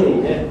khám thấy cái gì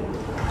nhé,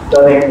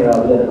 cho nên rồi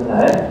bây giờ thực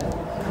thể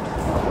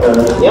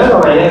nhớ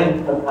câu này nha,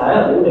 thực thể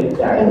là biểu hiện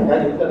trải tất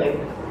cả những cho nên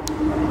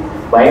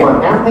bạn mà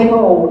khám thấy có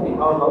u thì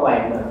thôi khỏi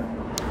bàn rồi,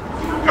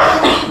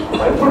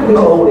 bạn khám thấy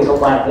có u thì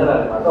không bàn nữa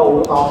là có u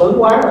nó to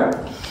tướng quá rồi,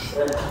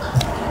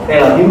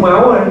 hay là thiếu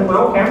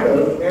máu khám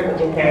được, khám được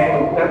trên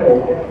khang khám được,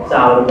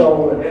 sờ được cái u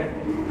rồi nhé.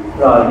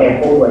 Rồi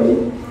hẹp u vị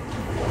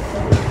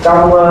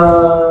trong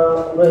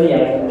như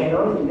vậy mình hay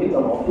nói gì biết là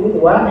một chút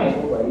quá hẹp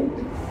u vị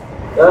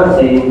đó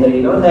thì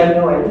nói thêm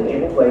cho bạn cái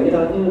hẹp u vị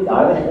thôi, chứ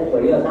đợi cái hẹp u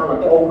vị là sao là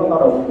cái u nó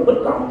to đùng nó bít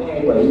lòng cái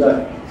hẹp vị rồi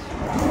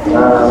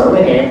nó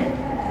mới hẹp.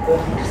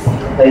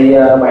 Thì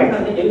bản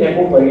thân cái chữ hẹp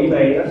u vị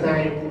này nó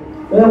sai,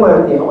 nếu mà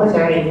anh chị không có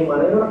sai, nhưng mà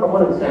nếu nó không có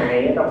được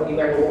xài ở trong y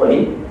văn của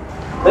Mỹ.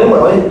 Nếu mà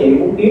hỏi anh chị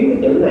muốn kiếm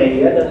cái chữ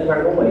này ở trên y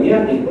văn của Mỹ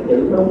thì cái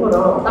chữ đúng của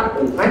nó tắt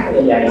đường phát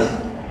của dạ dày,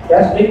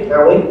 gastric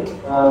outlet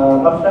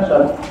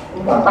obstruction,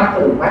 là tắt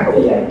cái đường phát của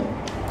dạ dày.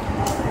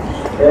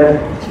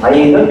 Tại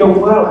vì nói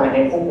chung á là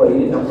hẹp u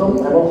vị không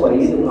đúng, hẹp u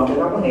vị trường hợp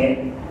nó có hẹp,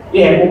 chứ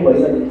hẹp u vị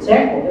là chính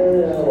xác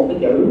một cái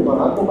chữ mà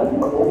ở của bệnh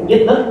mà cũng dít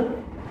nít,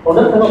 con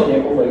nít nó có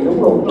hẹp u vị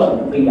đúng luôn, tức là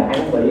bị đại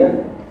u vị á.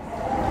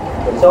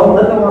 Một số con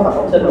nít nó có tập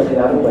học sinh rồi thì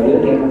đại u vị,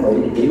 hẹp u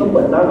vị thì chỉ có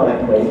bệnh đó là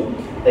hẹp u vị.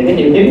 Thì cái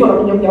triệu chứng của nó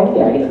cũng giống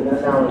vậy, thành ra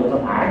sau này nó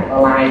thả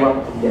nó lai qua,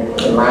 dịch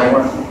lai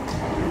qua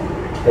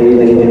thì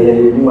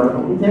nhưng mà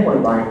không chính xác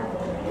hoàn toàn.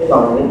 Chứ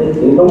còn cái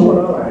chữ đúng của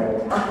nó là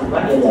tắt đường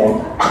phát dạ dày.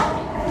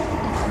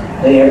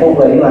 Thì hẹp u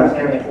vị là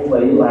sao? Hẹp u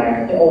vị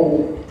là cái u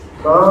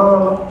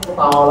nó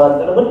to lên,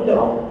 cái nó bít cái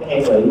lòng cái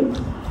hẹp vị,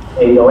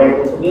 thì đồ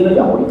ăn xuống dưới nó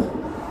dội,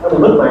 nó bị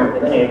bít mà thì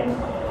nó hẹp,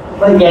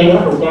 nó dây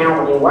nó tụt cao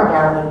mà nhiều quá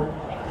cao nên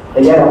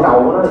thì giai đoạn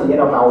đầu của nó thì giai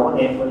đoạn đầu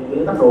nó hẹp,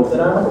 mình tắt ruột cái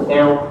đó nó tụt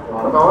cao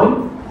rồi nó nói,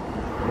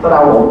 nó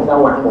đau bụng,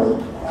 đau quặn bụng,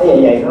 cái dạ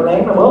dày nó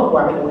lén nó bớt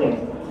qua cái chỗ hẹp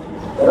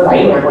để nó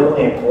đẩy qua chỗ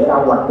hẹp để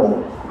đau quặn bụng,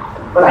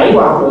 nó đẩy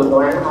qua không được đồ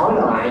ăn nó nói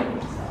lại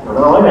mà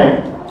nó nói ra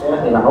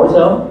thì là hỏi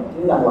sớm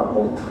chứ đau quặn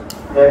bụng.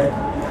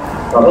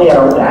 Còn cái giai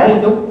đoạn trễ một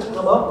chút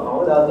nó bớt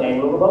nổi đơn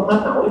tràn luôn, nó bớt hết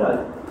nổi rồi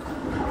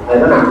thì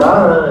nó nằm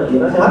đó thì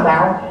nó sẽ hết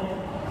đau,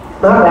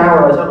 nó hết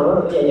đau rồi sao nữa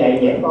là cái dạ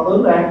dày giãn to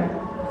tướng ra,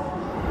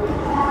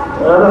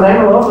 nó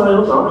ráng nó bớt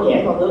lúc nọ nó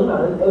giãn to tướng là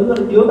tướng nó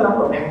chứa cái đống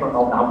đồ ăn mà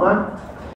còn động á,